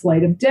 whether it's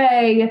light of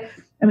day.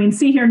 I mean,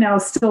 See Here Now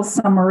is still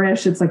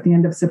summerish. It's like the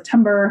end of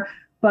September.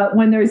 But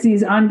when there's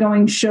these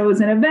ongoing shows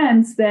and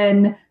events,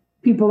 then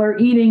people are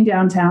eating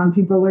downtown.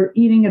 People are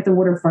eating at the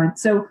waterfront.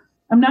 So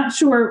I'm not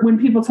sure when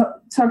people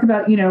talk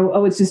about,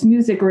 it's just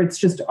music or it's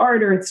just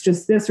art or it's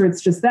just this or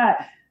it's just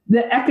that.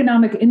 The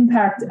economic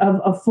impact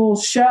of a full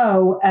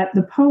show at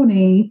the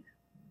Pony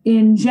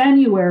in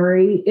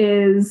January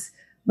is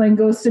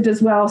Langosta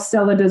does well,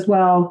 Stella does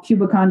well,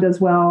 Cubicon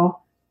does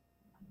well,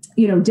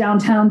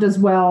 downtown does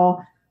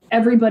well.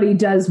 Everybody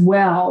does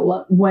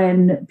well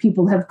when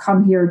people have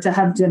come here to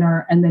have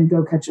dinner and then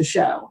go catch a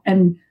show.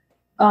 And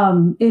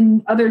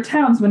in other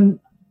towns, when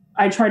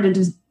I tried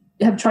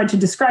to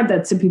describe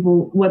that to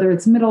people, whether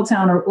it's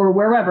Middletown or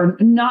wherever,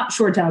 not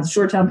shore towns.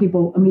 Shore town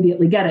people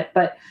immediately get it,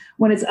 but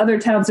when it's other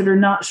towns that are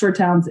not shore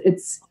towns,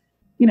 it's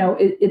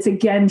it's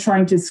again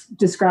trying to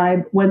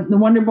describe when the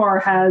Wonder Bar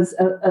has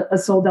a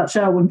sold out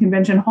show, when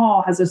Convention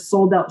Hall has a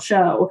sold out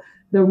show.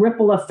 The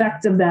ripple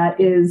effect of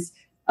that is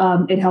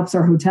it helps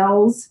our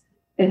hotels,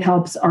 it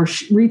helps our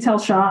retail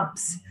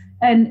shops,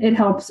 and it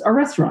helps our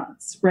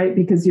restaurants, right?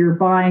 Because you're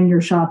buying,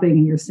 you're shopping,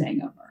 and you're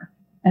staying over.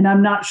 And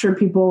I'm not sure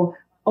people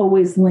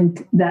always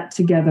link that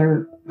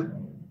together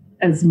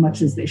as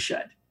much as they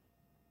should.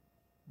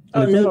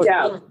 Oh, no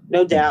doubt.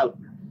 No doubt.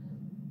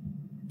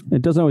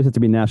 It doesn't always have to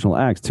be national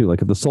acts too.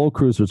 Like if the Soul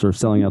Cruisers are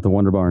selling out the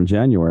Wonder Bar in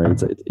January,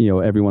 it's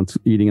everyone's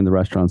eating in the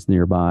restaurants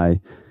nearby.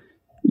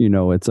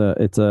 It's a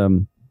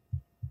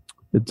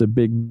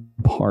big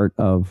part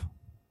of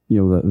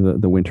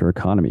the winter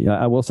economy.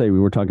 I will say, we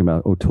were talking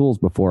about O'Toole's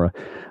before.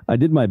 I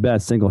did my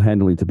best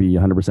single-handedly to be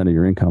 100% of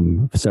your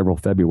income several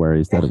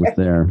Februarys that it was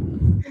there.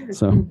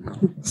 So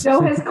Joe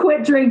has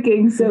quit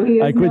drinking, so he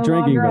is no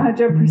longer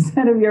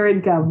 100% of your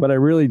income. But I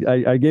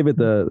gave it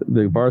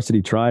the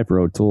varsity try for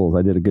O'Toole's.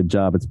 I did a good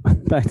job. It's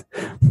in fact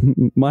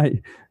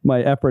my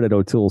effort at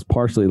O'Toole's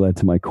partially led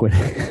to my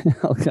quitting.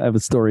 I have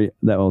a story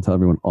that I'll tell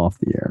everyone off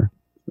the air.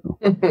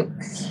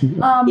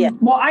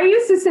 Well, I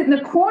used to sit in the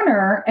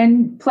corner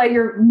and play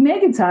your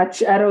Mega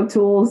Touch at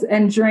O'Toole's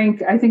and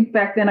drink. I think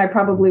back then I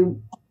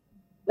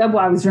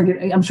was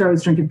drinking. I'm sure I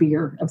was drinking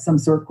beer of some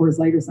sort, Coors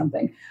Light or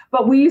something.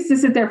 But we used to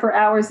sit there for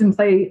hours and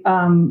play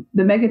the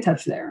Mega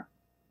Touch there.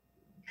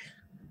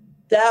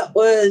 That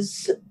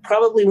was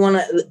probably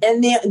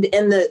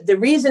the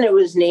reason it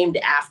was named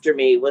after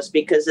me was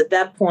because at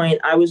that point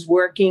I was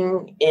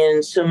working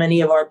in so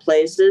many of our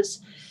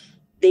places.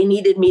 They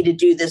needed me to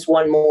do this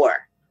one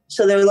more.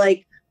 So they were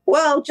like,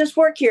 well, just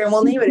work here and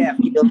we'll name it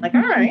after you. I'm like,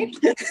 all right.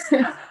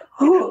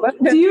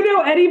 Do you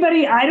know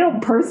anybody? I don't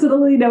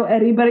personally know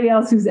anybody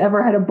else who's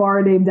ever had a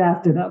bar named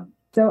after them.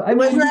 So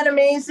wasn't that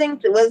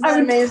amazing? Wasn't that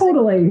amazing?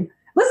 Totally.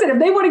 Listen, if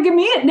they want to give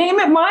me it, name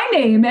it my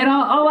name, and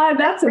I'll add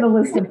that to the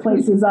list of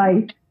places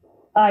I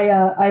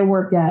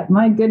work at.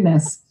 My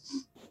goodness.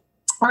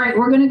 All right,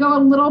 we're going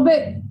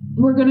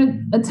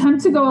to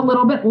attempt to go a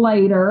little bit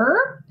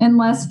lighter,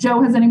 unless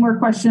Joe has any more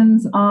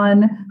questions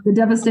on the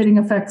devastating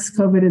effects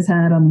COVID has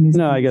had on the music.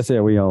 No, I guess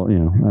we all.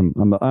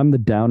 I'm the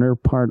downer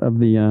part of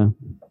the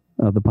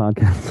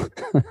podcast.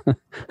 All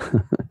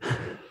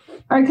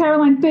right,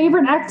 Caroline,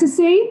 favorite act to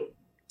see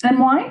and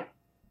why?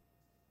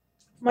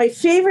 My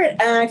favorite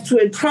act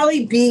would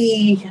probably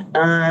be,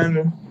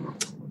 I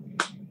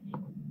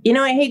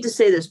hate to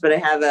say this, but I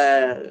have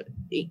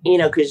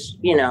because,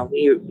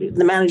 you're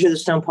the manager of the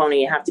Stone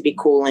Pony, you have to be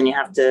cool and you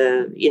have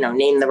to,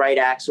 name the right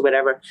acts or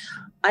whatever.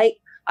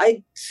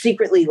 I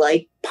secretly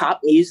like pop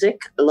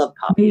music. I love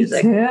pop Me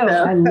music. too.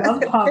 I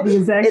love pop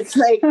music. It's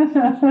like,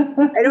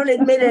 I don't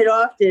admit it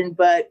often,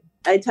 but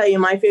I tell you,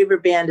 my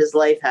favorite band is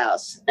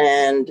Lifehouse.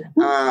 And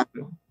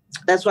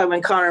that's why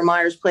when Connor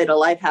Myers played a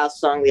Lifehouse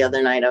song the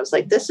other night, I was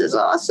like, this is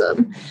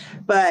awesome.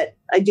 But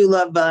I do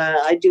love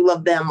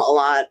them a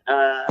lot.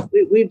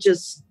 We've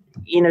just,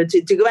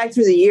 to go back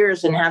through the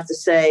years and have to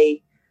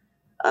say,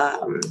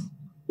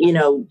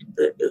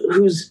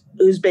 who's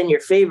been your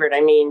favorite?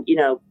 I mean,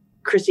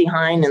 Chrissie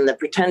Hynde and the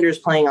Pretenders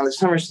playing on the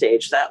summer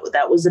stage. That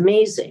was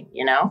amazing,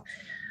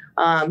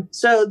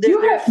 So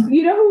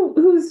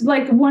who's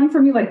like one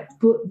for me, like,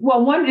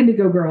 well, one,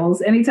 Indigo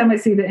Girls. Anytime I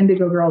see the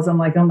Indigo Girls, I'm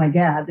like, oh my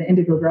God, the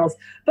Indigo Girls.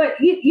 But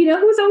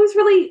who's always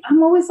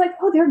I'm always like,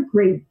 oh, they're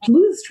great.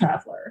 Blues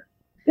Traveler.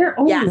 They're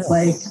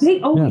always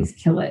they always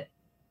kill it.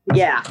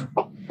 Yeah.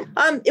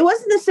 It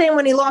wasn't the same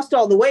when he lost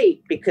all the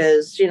weight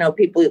because,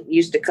 people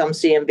used to come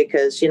see him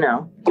because, he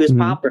was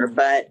popper,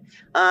 but,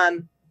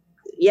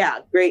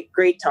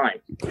 great time.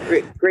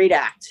 Great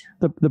act.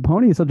 The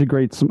Pony is such a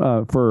great,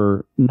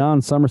 for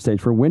non-summer stage,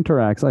 for winter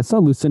acts. I saw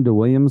Lucinda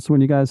Williams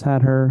when you guys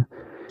had her.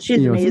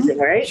 She's amazing,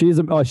 right? She's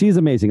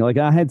amazing. Like,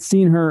 I had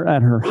seen her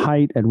at her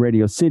height at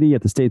Radio City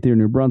at the State Theater in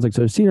New Brunswick.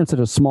 So I've seen her in such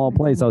a small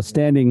place. I was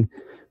standing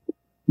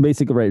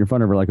basically right in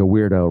front of her like a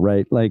weirdo,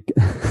 right? Like,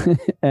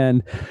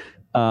 and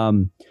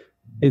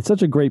it's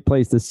such a great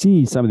place to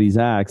see some of these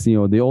acts. The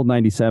old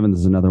 97s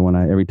is another one.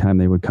 Every time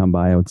they would come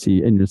by, I would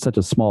see, and it's such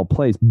a small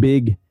place,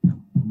 big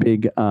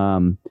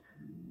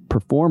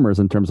performers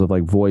in terms of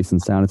like voice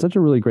and sound. It's such a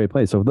really great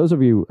place. So for those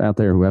of you out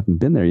there who haven't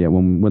been there yet,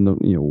 when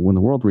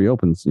the world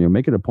reopens,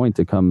 make it a point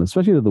to come,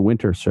 especially to the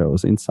winter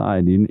shows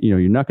inside.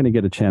 You're not going to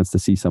get a chance to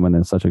see someone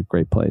in such a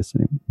great place.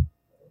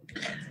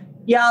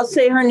 Yeah, I'll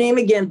say her name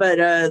again, but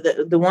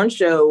the one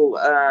show,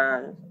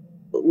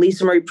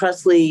 Lisa Marie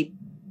Presley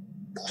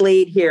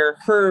played here.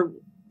 Her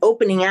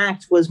opening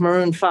act was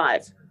Maroon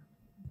 5.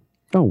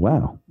 Oh,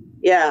 wow.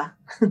 Yeah.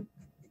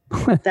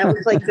 That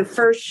was like the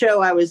first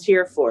show I was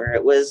here for.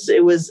 It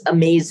was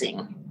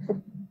amazing.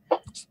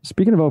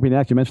 Speaking of opening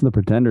act, you mentioned the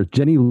Pretenders.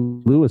 Jenny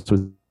Lewis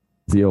was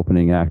the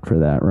opening act for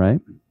that, right?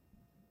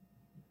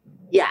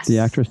 Yes. The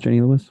actress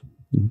Jenny Lewis?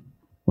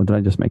 Or did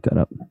I just make that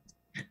up?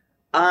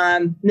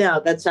 No,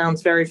 that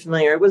sounds very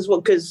familiar. It was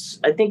because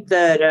I think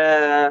that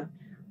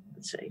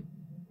let's see.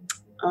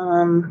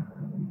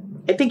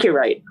 I think you're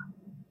right.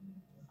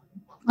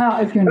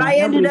 Well, if you're not, I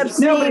ended up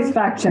seeing nobody's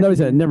fact checking.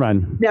 No, never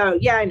mind. No,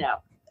 yeah, I know.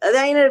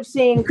 I ended up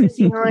seeing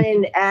Chrissie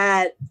Hynde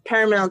at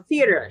Paramount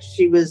Theater.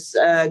 She was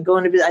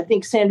going to be, I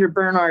think Sandra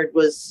Bernhard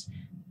was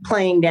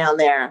playing down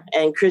there,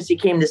 and Chrissie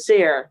came to see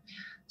her.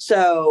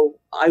 So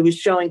I was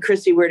showing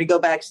Chrissie where to go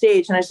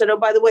backstage, and I said, "Oh,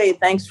 by the way,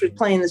 thanks for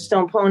playing the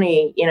Stone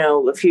Pony,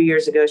 a few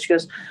years ago." She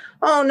goes,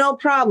 "Oh, no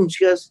problem."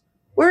 She goes,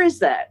 "Where is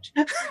that?"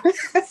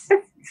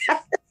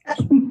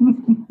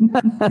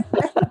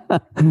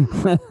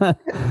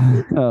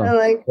 I'm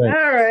like,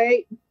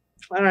 right.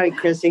 All right,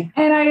 Chrissie.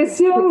 And I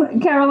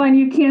assume, Caroline,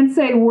 you can't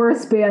say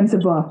worst band to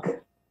book.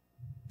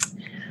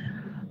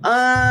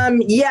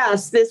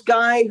 Yes, this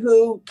guy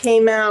who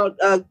came out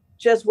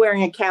just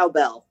wearing a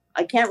cowbell.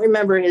 I can't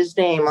remember his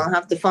name. I'll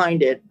have to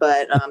find it,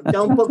 but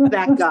don't book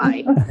that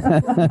guy.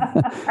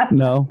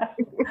 No.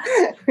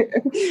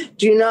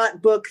 Do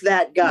not book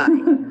that guy.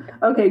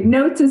 Okay,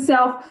 note to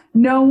self,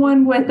 no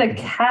one with a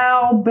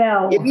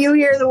cowbell. If you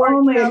hear the word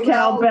only cowbell, a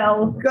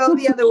cowbell, go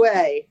the other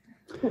way.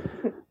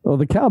 Well,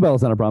 the cowbell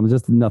is not a problem. It's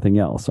just nothing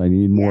else. I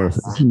need more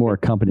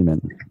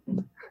accompaniment.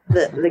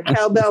 The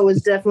cowbell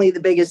was definitely the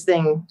biggest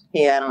thing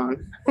he had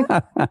on.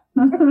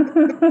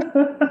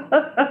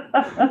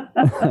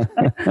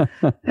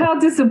 How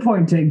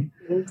disappointing.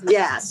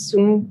 Yes.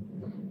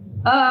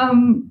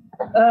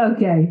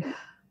 Okay.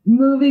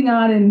 Moving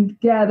on and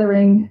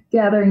gathering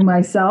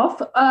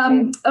myself.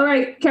 All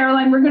right,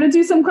 Caroline, we're going to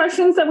do some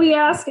questions that we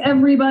ask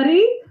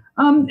everybody.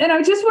 And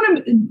I just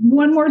want to,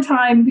 one more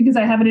time, because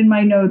I have it in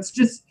my notes,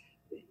 just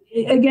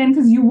again,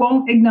 because you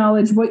won't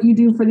acknowledge what you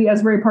do for the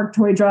Asbury Park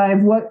Toy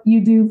Drive, what you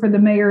do for the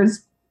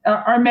mayor's,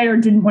 our mayor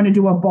didn't want to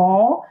do a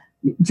ball.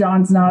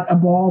 John's not a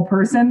ball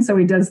person. So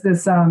he does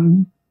this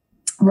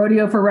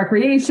rodeo for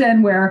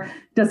recreation where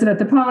does it at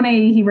the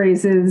Pony. He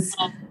raises,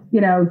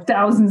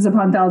 thousands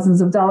upon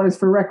thousands of dollars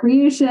for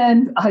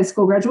recreation, high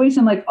school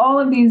graduation, like all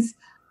of these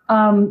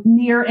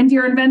near and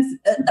dear events.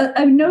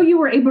 I know you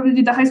were able to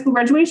do the high school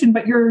graduation,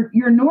 but your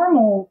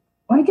normal,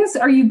 I guess,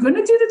 are you going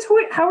to do the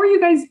toy? How are you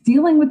guys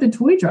dealing with the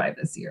toy drive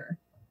this year?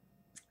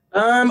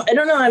 I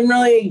don't know. I'm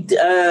really,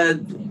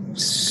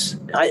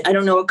 I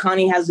don't know what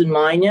Connie has in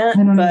mind yet,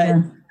 but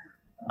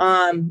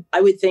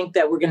I would think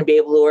that we're going to be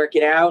able to work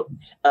it out.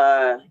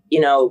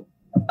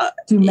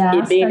 Do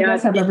masks, I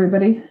guess, have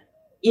everybody?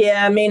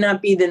 Yeah, it may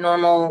not be the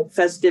normal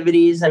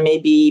festivities and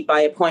maybe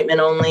by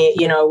appointment only,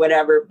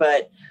 whatever,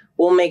 but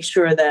we'll make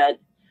sure that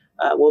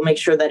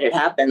it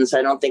happens.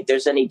 I don't think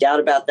there's any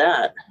doubt about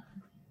that.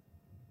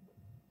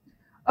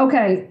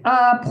 Okay.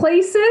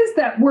 Places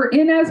that were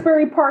in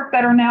Asbury Park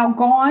that are now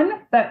gone,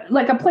 that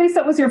like a place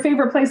that was your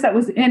favorite place that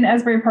was in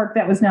Asbury Park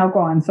that was now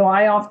gone. So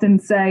I often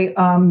say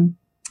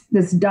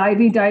this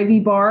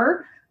divey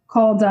bar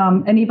called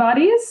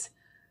Anybody's.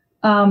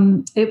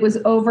 It was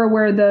over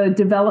where the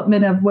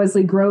development of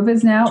Wesley Grove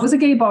is now. It was a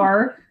gay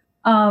bar,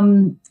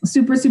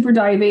 super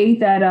divey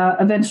that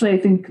eventually I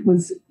think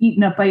was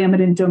eaten up by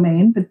eminent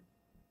domain, but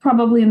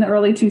probably in the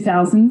early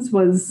 2000s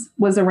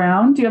was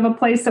around. Do you have a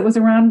place that was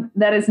around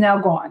that is now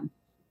gone?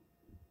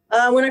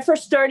 When I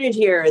first started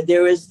here,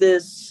 there was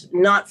this,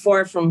 not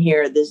far from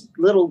here, this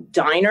little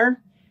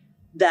diner.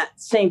 That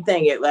same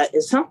thing. It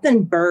was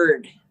something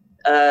bird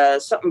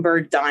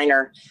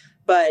diner,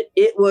 but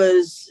it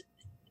was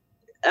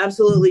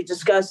absolutely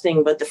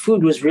disgusting, but the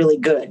food was really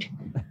good.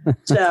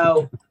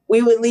 So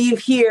we would leave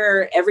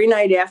here every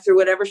night after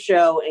whatever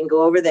show and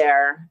go over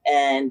there.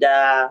 And,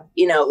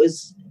 it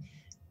was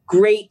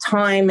great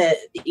time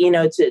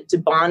to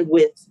bond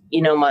with,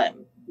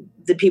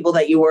 the people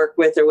that you work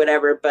with or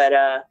whatever, but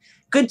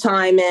good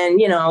time.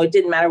 And, it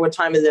didn't matter what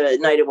time of the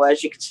night it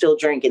was, you could still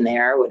drink in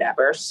there or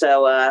whatever.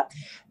 So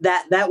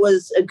that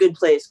was a good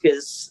place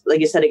because,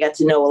 like I said, I got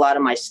to know a lot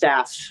of my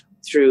staff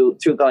through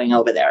going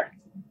over there.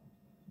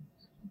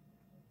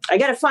 I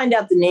got to find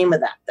out the name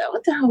of that, though.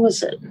 What the hell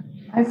was it?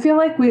 I feel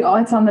like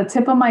it's on the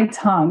tip of my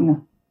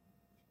tongue.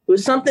 It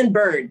was something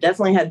bird.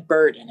 Definitely had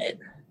bird in it.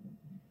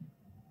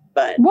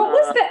 But what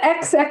was the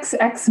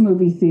XXX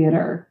movie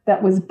theater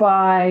that was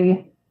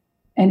by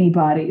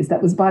Anybody's?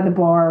 That was by the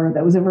bar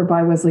that was over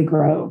by Wesley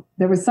Grove.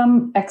 There was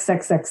some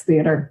XXX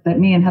theater that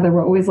me and Heather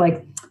were always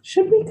like,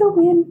 should we go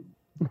in?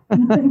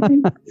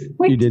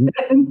 You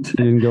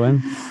didn't go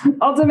in?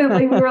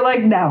 Ultimately, we were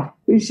like, no,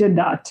 we should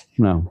not.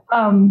 No.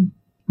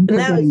 It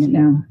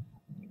now.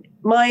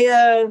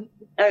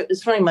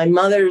 It's funny. My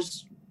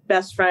mother's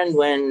best friend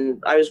when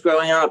I was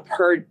growing up,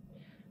 her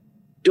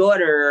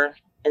daughter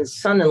and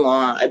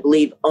son-in-law, I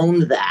believe,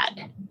 owned that.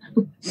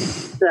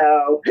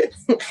 So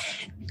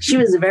she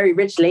was a very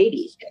rich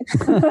lady.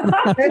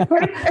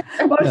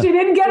 Well, she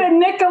didn't get a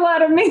nickel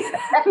out of me,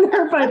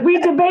 but we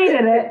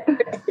debated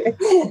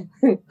it.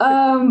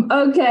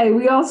 Okay.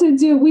 We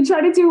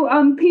try to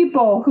do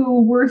people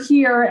who were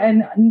here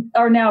and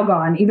are now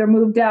gone, either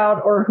moved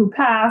out or who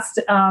passed.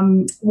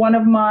 One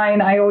of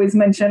mine, I always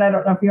mention, I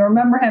don't know if you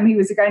remember him. He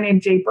was a guy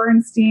named Jay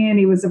Bernstein.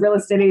 He was a real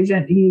estate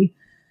agent. He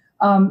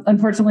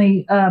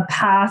unfortunately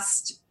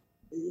passed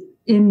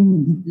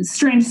in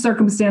strange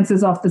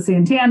circumstances off the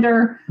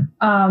Santander.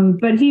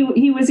 But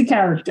he was a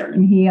character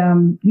and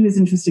he was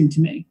interesting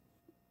to me.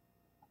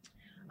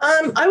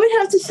 I would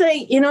have to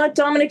say,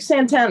 Dominic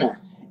Santana,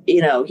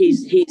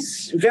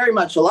 he's very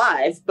much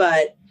alive,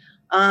 but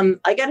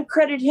I got to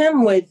credit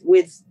him with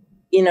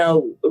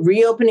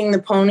reopening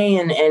the Pony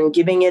and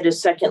giving it a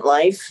second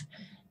life.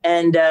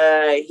 And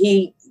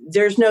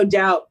there's no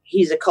doubt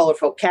he's a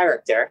colorful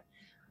character.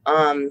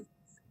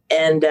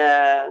 And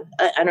I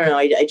don't know.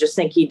 I just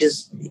think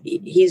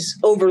he's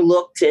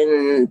overlooked,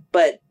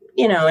 but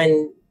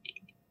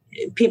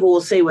people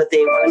will say what they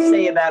want to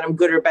say about him,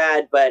 good or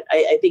bad. But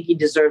I think he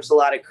deserves a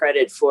lot of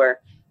credit for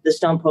the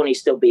Stone Pony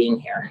still being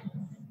here.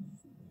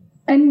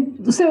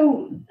 And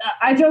so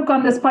I joke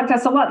on this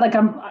podcast a lot. Like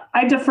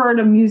I defer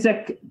to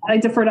music. I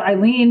defer to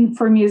Eileen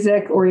for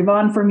music or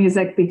Yvonne for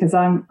music because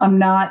I'm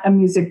not a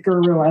music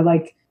guru. I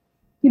like,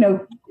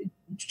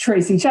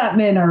 Tracy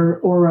Chapman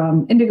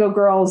or Indigo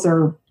Girls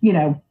or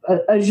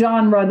a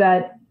genre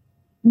that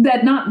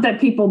not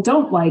that people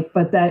don't like,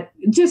 but that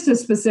just a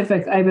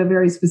specific. I have a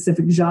very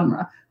specific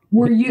genre.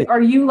 Are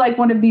you like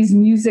one of these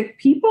music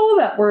people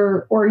that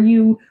were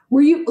you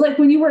like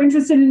when you were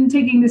interested in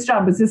taking this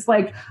job? Was this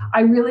like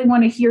I really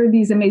want to hear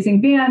these amazing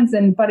bands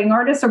and budding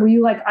artists, or were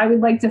you like I would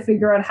like to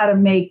figure out how to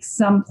make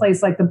some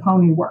place like the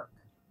Pony work?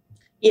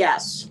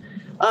 Yes.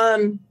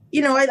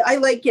 I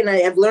like and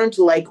I have learned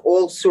to like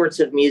all sorts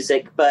of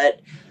music,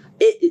 but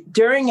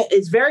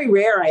it's very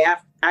rare I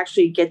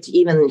actually get to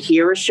even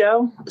hear a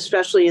show,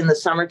 especially in the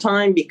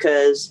summertime,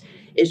 because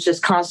it's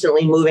just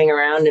constantly moving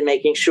around and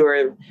making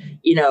sure,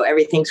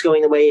 everything's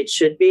going the way it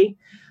should be.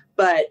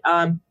 But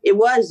it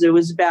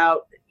was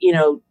about,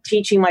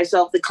 teaching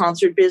myself the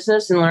concert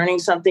business and learning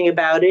something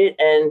about it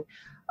and,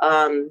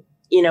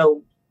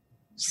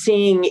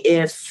 seeing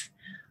if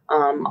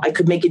I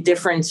could make a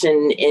difference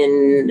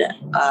in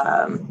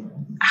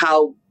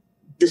how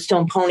the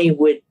Stone Pony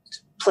would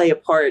play a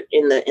part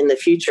in the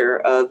future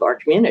of our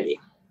community.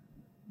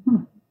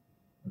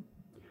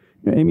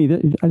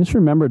 Amy, I just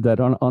remembered that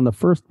on the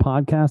first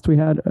podcast we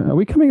had, are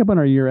we coming up on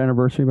our year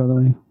anniversary, by the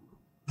way?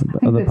 I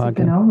think it's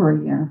been over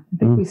a year. I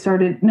think we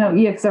started,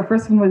 because our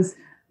first one was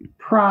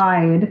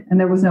Pride and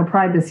there was no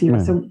Pride this year.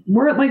 Yeah. So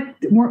we're at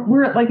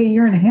like a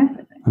year and a half, I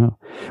think. Oh,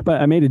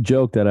 but I made a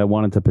joke that I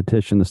wanted to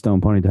petition the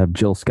Stone Pony to have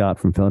Jill Scott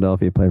from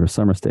Philadelphia play for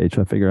Summer Stage.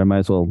 So I figure I might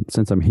as well,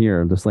 since I'm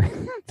here, just like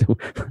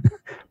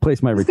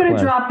place my request. Just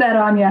gonna drop that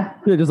on you.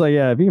 Yeah, just like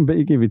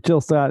if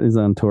Jill Scott is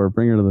on tour,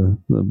 bring her to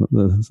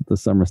the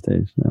Summer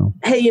Stage. No.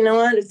 Hey, you know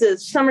what? If the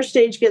Summer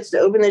Stage gets to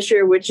open this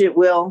year, which it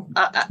will,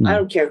 I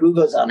don't care who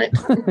goes on it.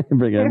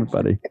 Bring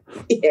everybody.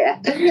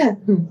 Yeah.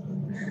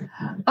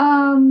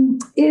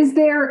 Is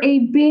there a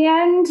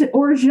band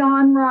or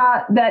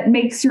genre that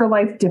makes your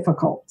life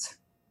difficult?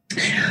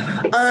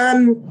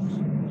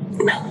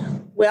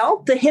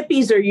 Well, the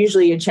hippies are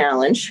usually a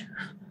challenge.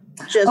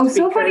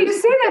 So funny to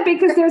say that,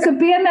 because there's a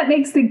band that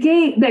makes the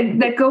gate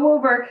that go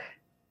over.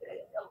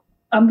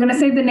 I'm going to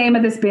say the name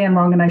of this band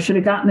wrong, and I should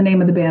have gotten the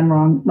name of the band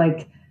wrong.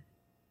 Like,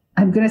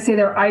 I'm going to say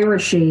they're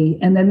Irishy,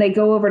 and then they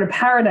go over to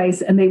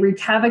Paradise and they wreak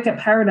havoc at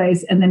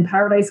Paradise, and then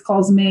Paradise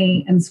calls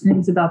me and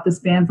screams about this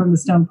band from the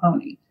Stone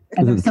Pony.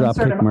 And there's some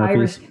sort of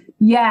Irish.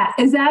 Yeah,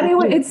 is that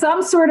it? It's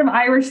some sort of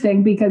Irish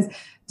thing, because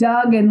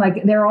Doug and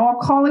like they're all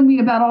calling me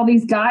about all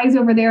these guys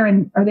over there,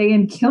 and are they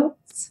in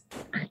kilts?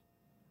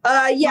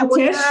 Yeah,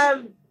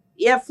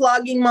 we have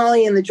Flogging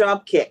Molly and the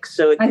Dropkicks,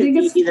 so it could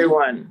be either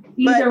one.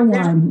 Either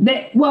one.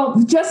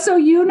 Well, just so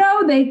you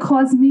know, they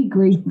cause me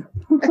grief.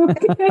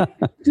 Okay,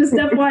 just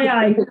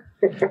FYI.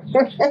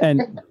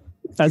 And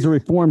as a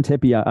reformed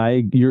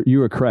hippie, you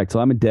were correct. So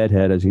I'm a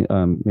deadhead, as you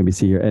maybe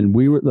see here, and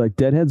we were like,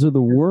 deadheads are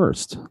the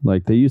worst.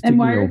 Like they used to. And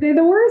why are they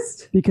the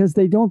worst? Because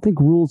they don't think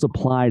rules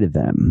apply to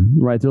them,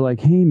 right? They're like,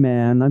 hey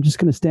man, I'm just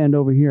gonna stand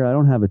over here. I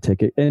don't have a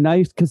ticket, and I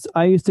used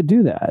to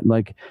do that.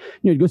 Like,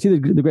 go see the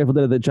Grateful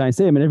Dead at the Giant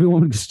Stadium, and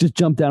everyone would just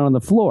jump down on the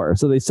floor.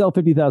 So they sell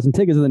 50,000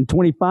 tickets, and then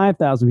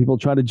 25,000 people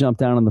try to jump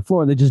down on the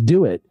floor, and they just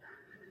do it.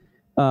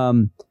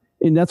 And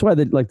that's why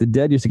the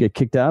Dead used to get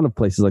kicked out of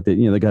places like that.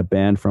 They got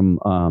banned from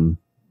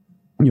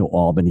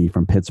Albany,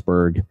 from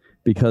Pittsburgh,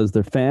 because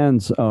their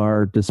fans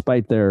are,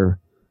 despite their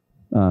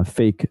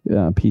fake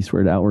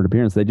pieceward outward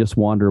appearance, they just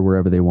wander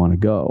wherever they want to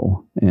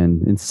go,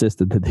 and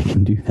insisted that they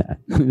can do that.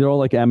 They're all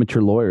like amateur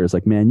lawyers,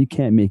 like, man, you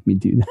can't make me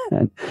do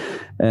that.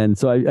 And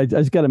so I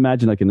just got to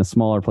imagine, like in a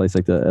smaller place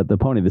like the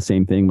Pony, the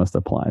same thing must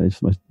apply. They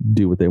just must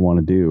do what they want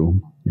to do,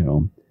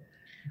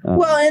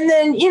 Well, and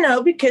then,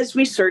 because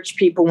we search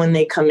people when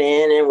they come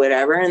in and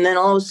whatever, and then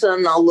all of a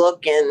sudden I'll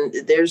look and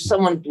there's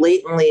someone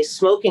blatantly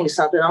smoking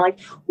something. I'm like,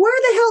 where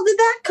the hell did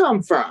that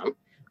come from?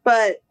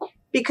 But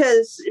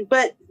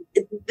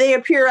they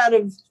appear out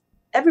of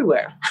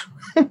everywhere.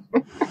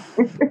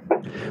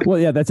 Well,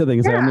 yeah, that's the thing.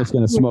 I'm just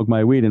going to smoke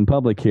my weed in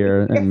public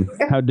here, and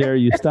how dare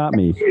you stop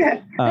me?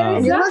 And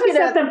it's not just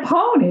at the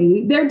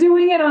Pony. They're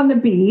doing it on the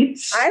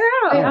beach. I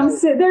know.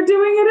 They're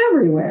doing it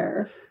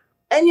everywhere.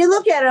 And you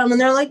look at them and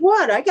they're like,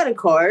 what? I got a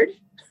card.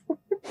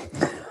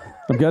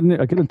 I got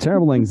a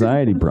terrible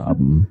anxiety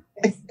problem.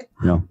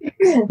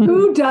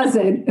 Who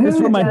doesn't?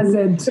 Who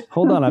doesn't?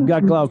 Hold on. I've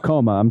got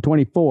glaucoma. I'm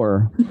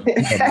 24.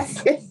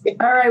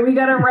 All right. We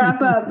got to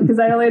wrap up because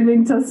I only had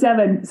meeting until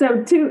 7.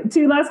 So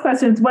two last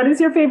questions. What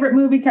is your favorite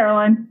movie,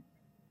 Caroline?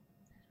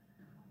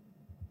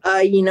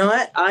 You know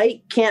what?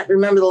 I can't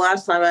remember the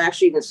last time I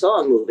actually even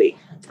saw a movie.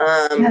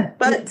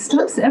 But it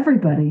stops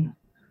everybody.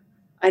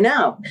 I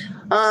know.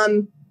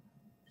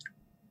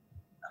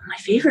 My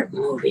favorite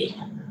movie.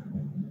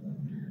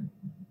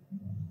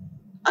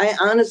 I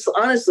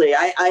honestly,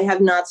 I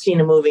have not seen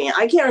a movie.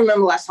 I can't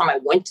remember the last time I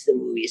went to the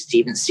movies to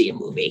even see a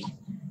movie.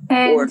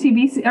 And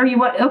TV? Are you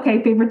what?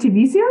 Okay, favorite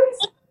TV series?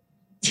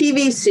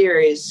 TV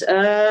series.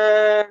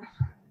 What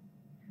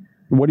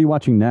are you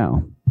watching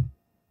now?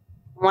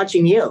 I'm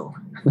watching you.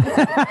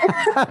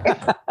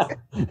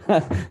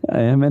 I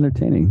am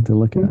entertaining to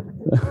look at.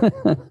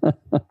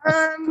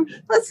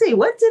 Let's see.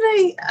 What did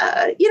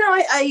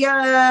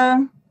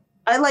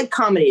I like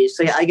comedies.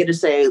 So I get to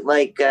say,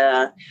 like,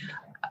 I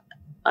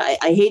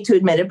hate to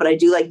admit it, but I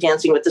do like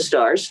Dancing with the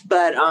Stars.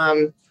 But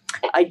I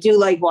do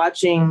like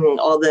watching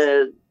all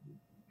the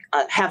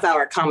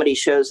half-hour comedy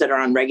shows that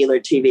are on regular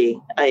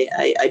TV.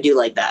 I do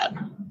like that.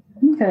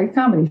 Okay,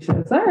 comedy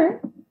shows. All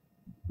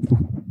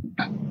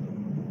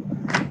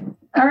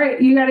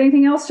right. You got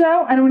anything else,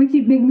 Joe? I don't want to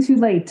keep making you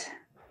late.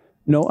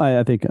 No,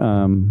 I think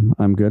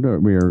I'm good.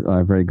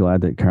 We're very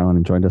glad that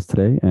Caroline joined us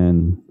today,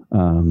 and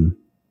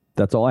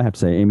that's all I have to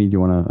say. Amy, do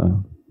you want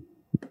to?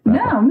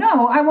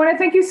 No. I want to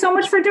thank you so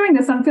much for doing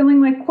this. I'm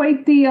feeling like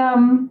quite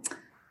the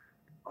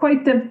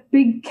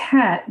big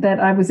cat that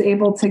I was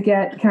able to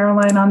get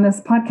Caroline on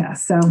this podcast.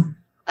 So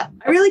I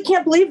really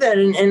can't believe that,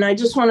 and I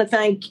just want to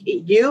thank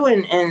you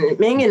and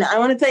Ming, and I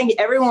want to thank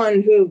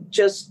everyone who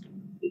just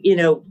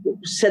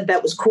said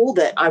that was cool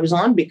that I was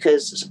on,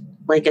 because,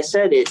 like I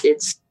said,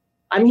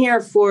 I'm here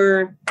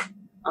for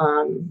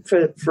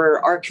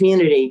our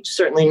community.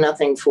 Certainly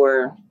nothing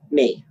for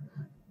me.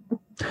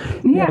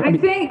 Yeah, I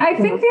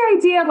think the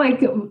idea of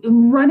like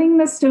running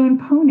the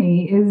Stone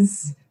Pony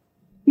is,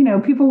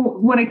 people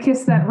want to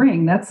kiss that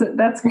ring. That's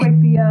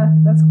quite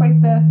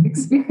the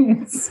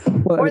experience.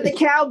 Or the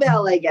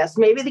cowbell, I guess.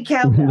 Maybe the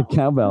cowbell. The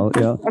cowbell,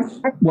 yeah.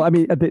 Well, I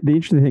mean, the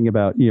interesting thing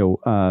about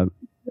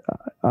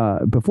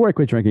before I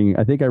quit drinking,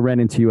 I think I ran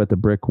into you at the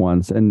Brick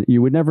once, and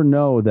you would never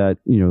know that,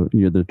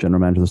 you're the general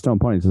manager of the Stone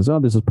Pony. He says, oh,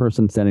 there's this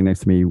person standing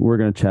next to me. We're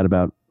going to chat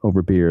about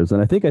over beers.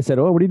 And I think I said,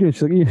 oh, what are you doing?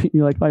 She's like,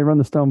 you're like, I run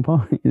the Stone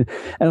Pony. And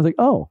I was like,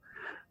 oh.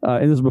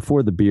 And this is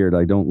before the beard.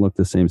 I don't look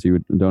the same, so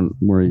don't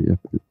worry.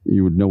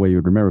 You would no way you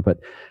would remember. But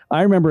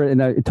I remember,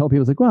 and I told people, I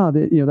was like, wow,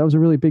 that was a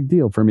really big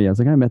deal for me. I was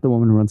like, I met the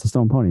woman who runs the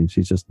Stone Pony.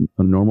 She's just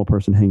a normal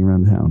person hanging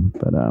around town.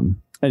 But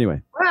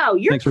anyway. Wow,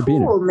 you're thanks for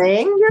being cool, here.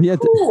 Ming. You're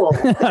cool.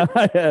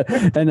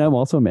 And I'm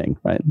also Ming,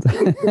 right?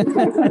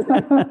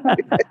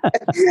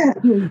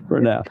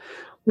 For now.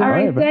 All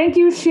right. Thank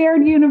you,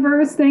 Shared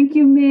Universe. Thank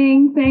you,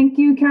 Ming. Thank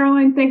you,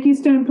 Caroline. Thank you,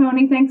 Stone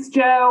Pony. Thanks,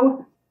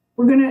 Joe.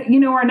 We're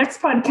gonna, our next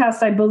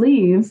podcast, I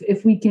believe,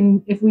 if we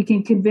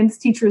can convince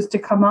teachers to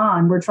come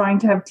on, we're trying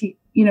to have,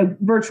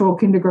 virtual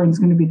kindergarten is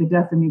going to be the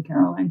death of me,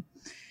 Caroline.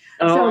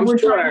 Oh, so I'm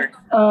sure.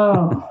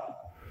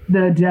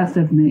 The death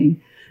of me.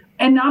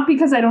 And not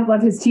because I don't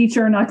love his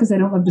teacher, not because I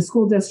don't love the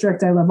school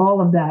district. I love all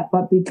of that,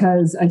 but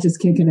because I just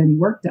can't get any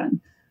work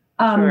done.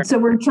 Sure. So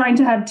we're trying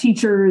to have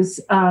teachers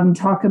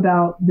talk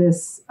about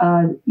this.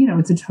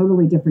 It's a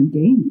totally different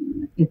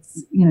game.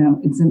 It's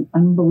an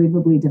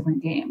unbelievably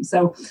different game.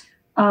 So,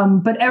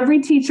 but every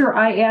teacher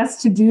I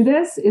ask to do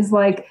this is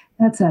like,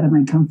 that's out of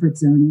my comfort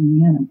zone,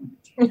 Amy. I don't want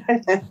to do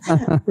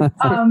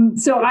that.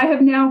 So I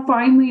have now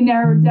finally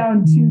narrowed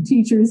down 2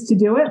 teachers to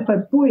do it,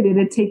 but boy, did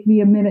it take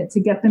me a minute to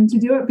get them to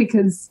do it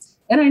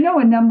and I know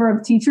a number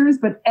of teachers,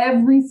 but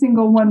every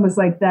single one was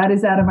like, that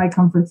is out of my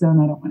comfort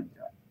zone. I don't want to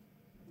do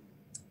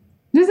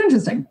it. It is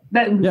interesting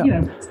that,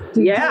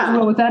 to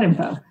go with that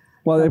info.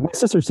 Well, my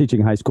sister's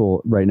teaching high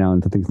school right now,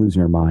 and I think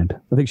losing her mind.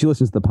 I think she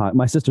listens to the pod.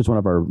 My sister's one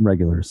of our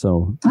regulars,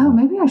 so. Oh,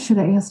 maybe I should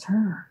have asked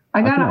her.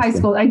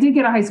 I did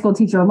get a high school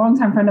teacher, a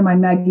longtime friend of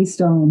mine, Maggie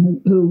Stone,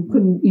 who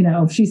couldn't,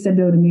 if she said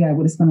no to me, I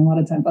would have spent a lot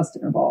of time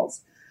busting her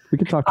balls. We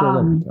could talk to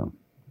her later. So.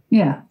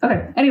 Yeah.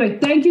 Okay. Anyway,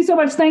 thank you so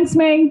much. Thanks,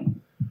 Ming.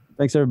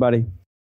 Thanks, everybody.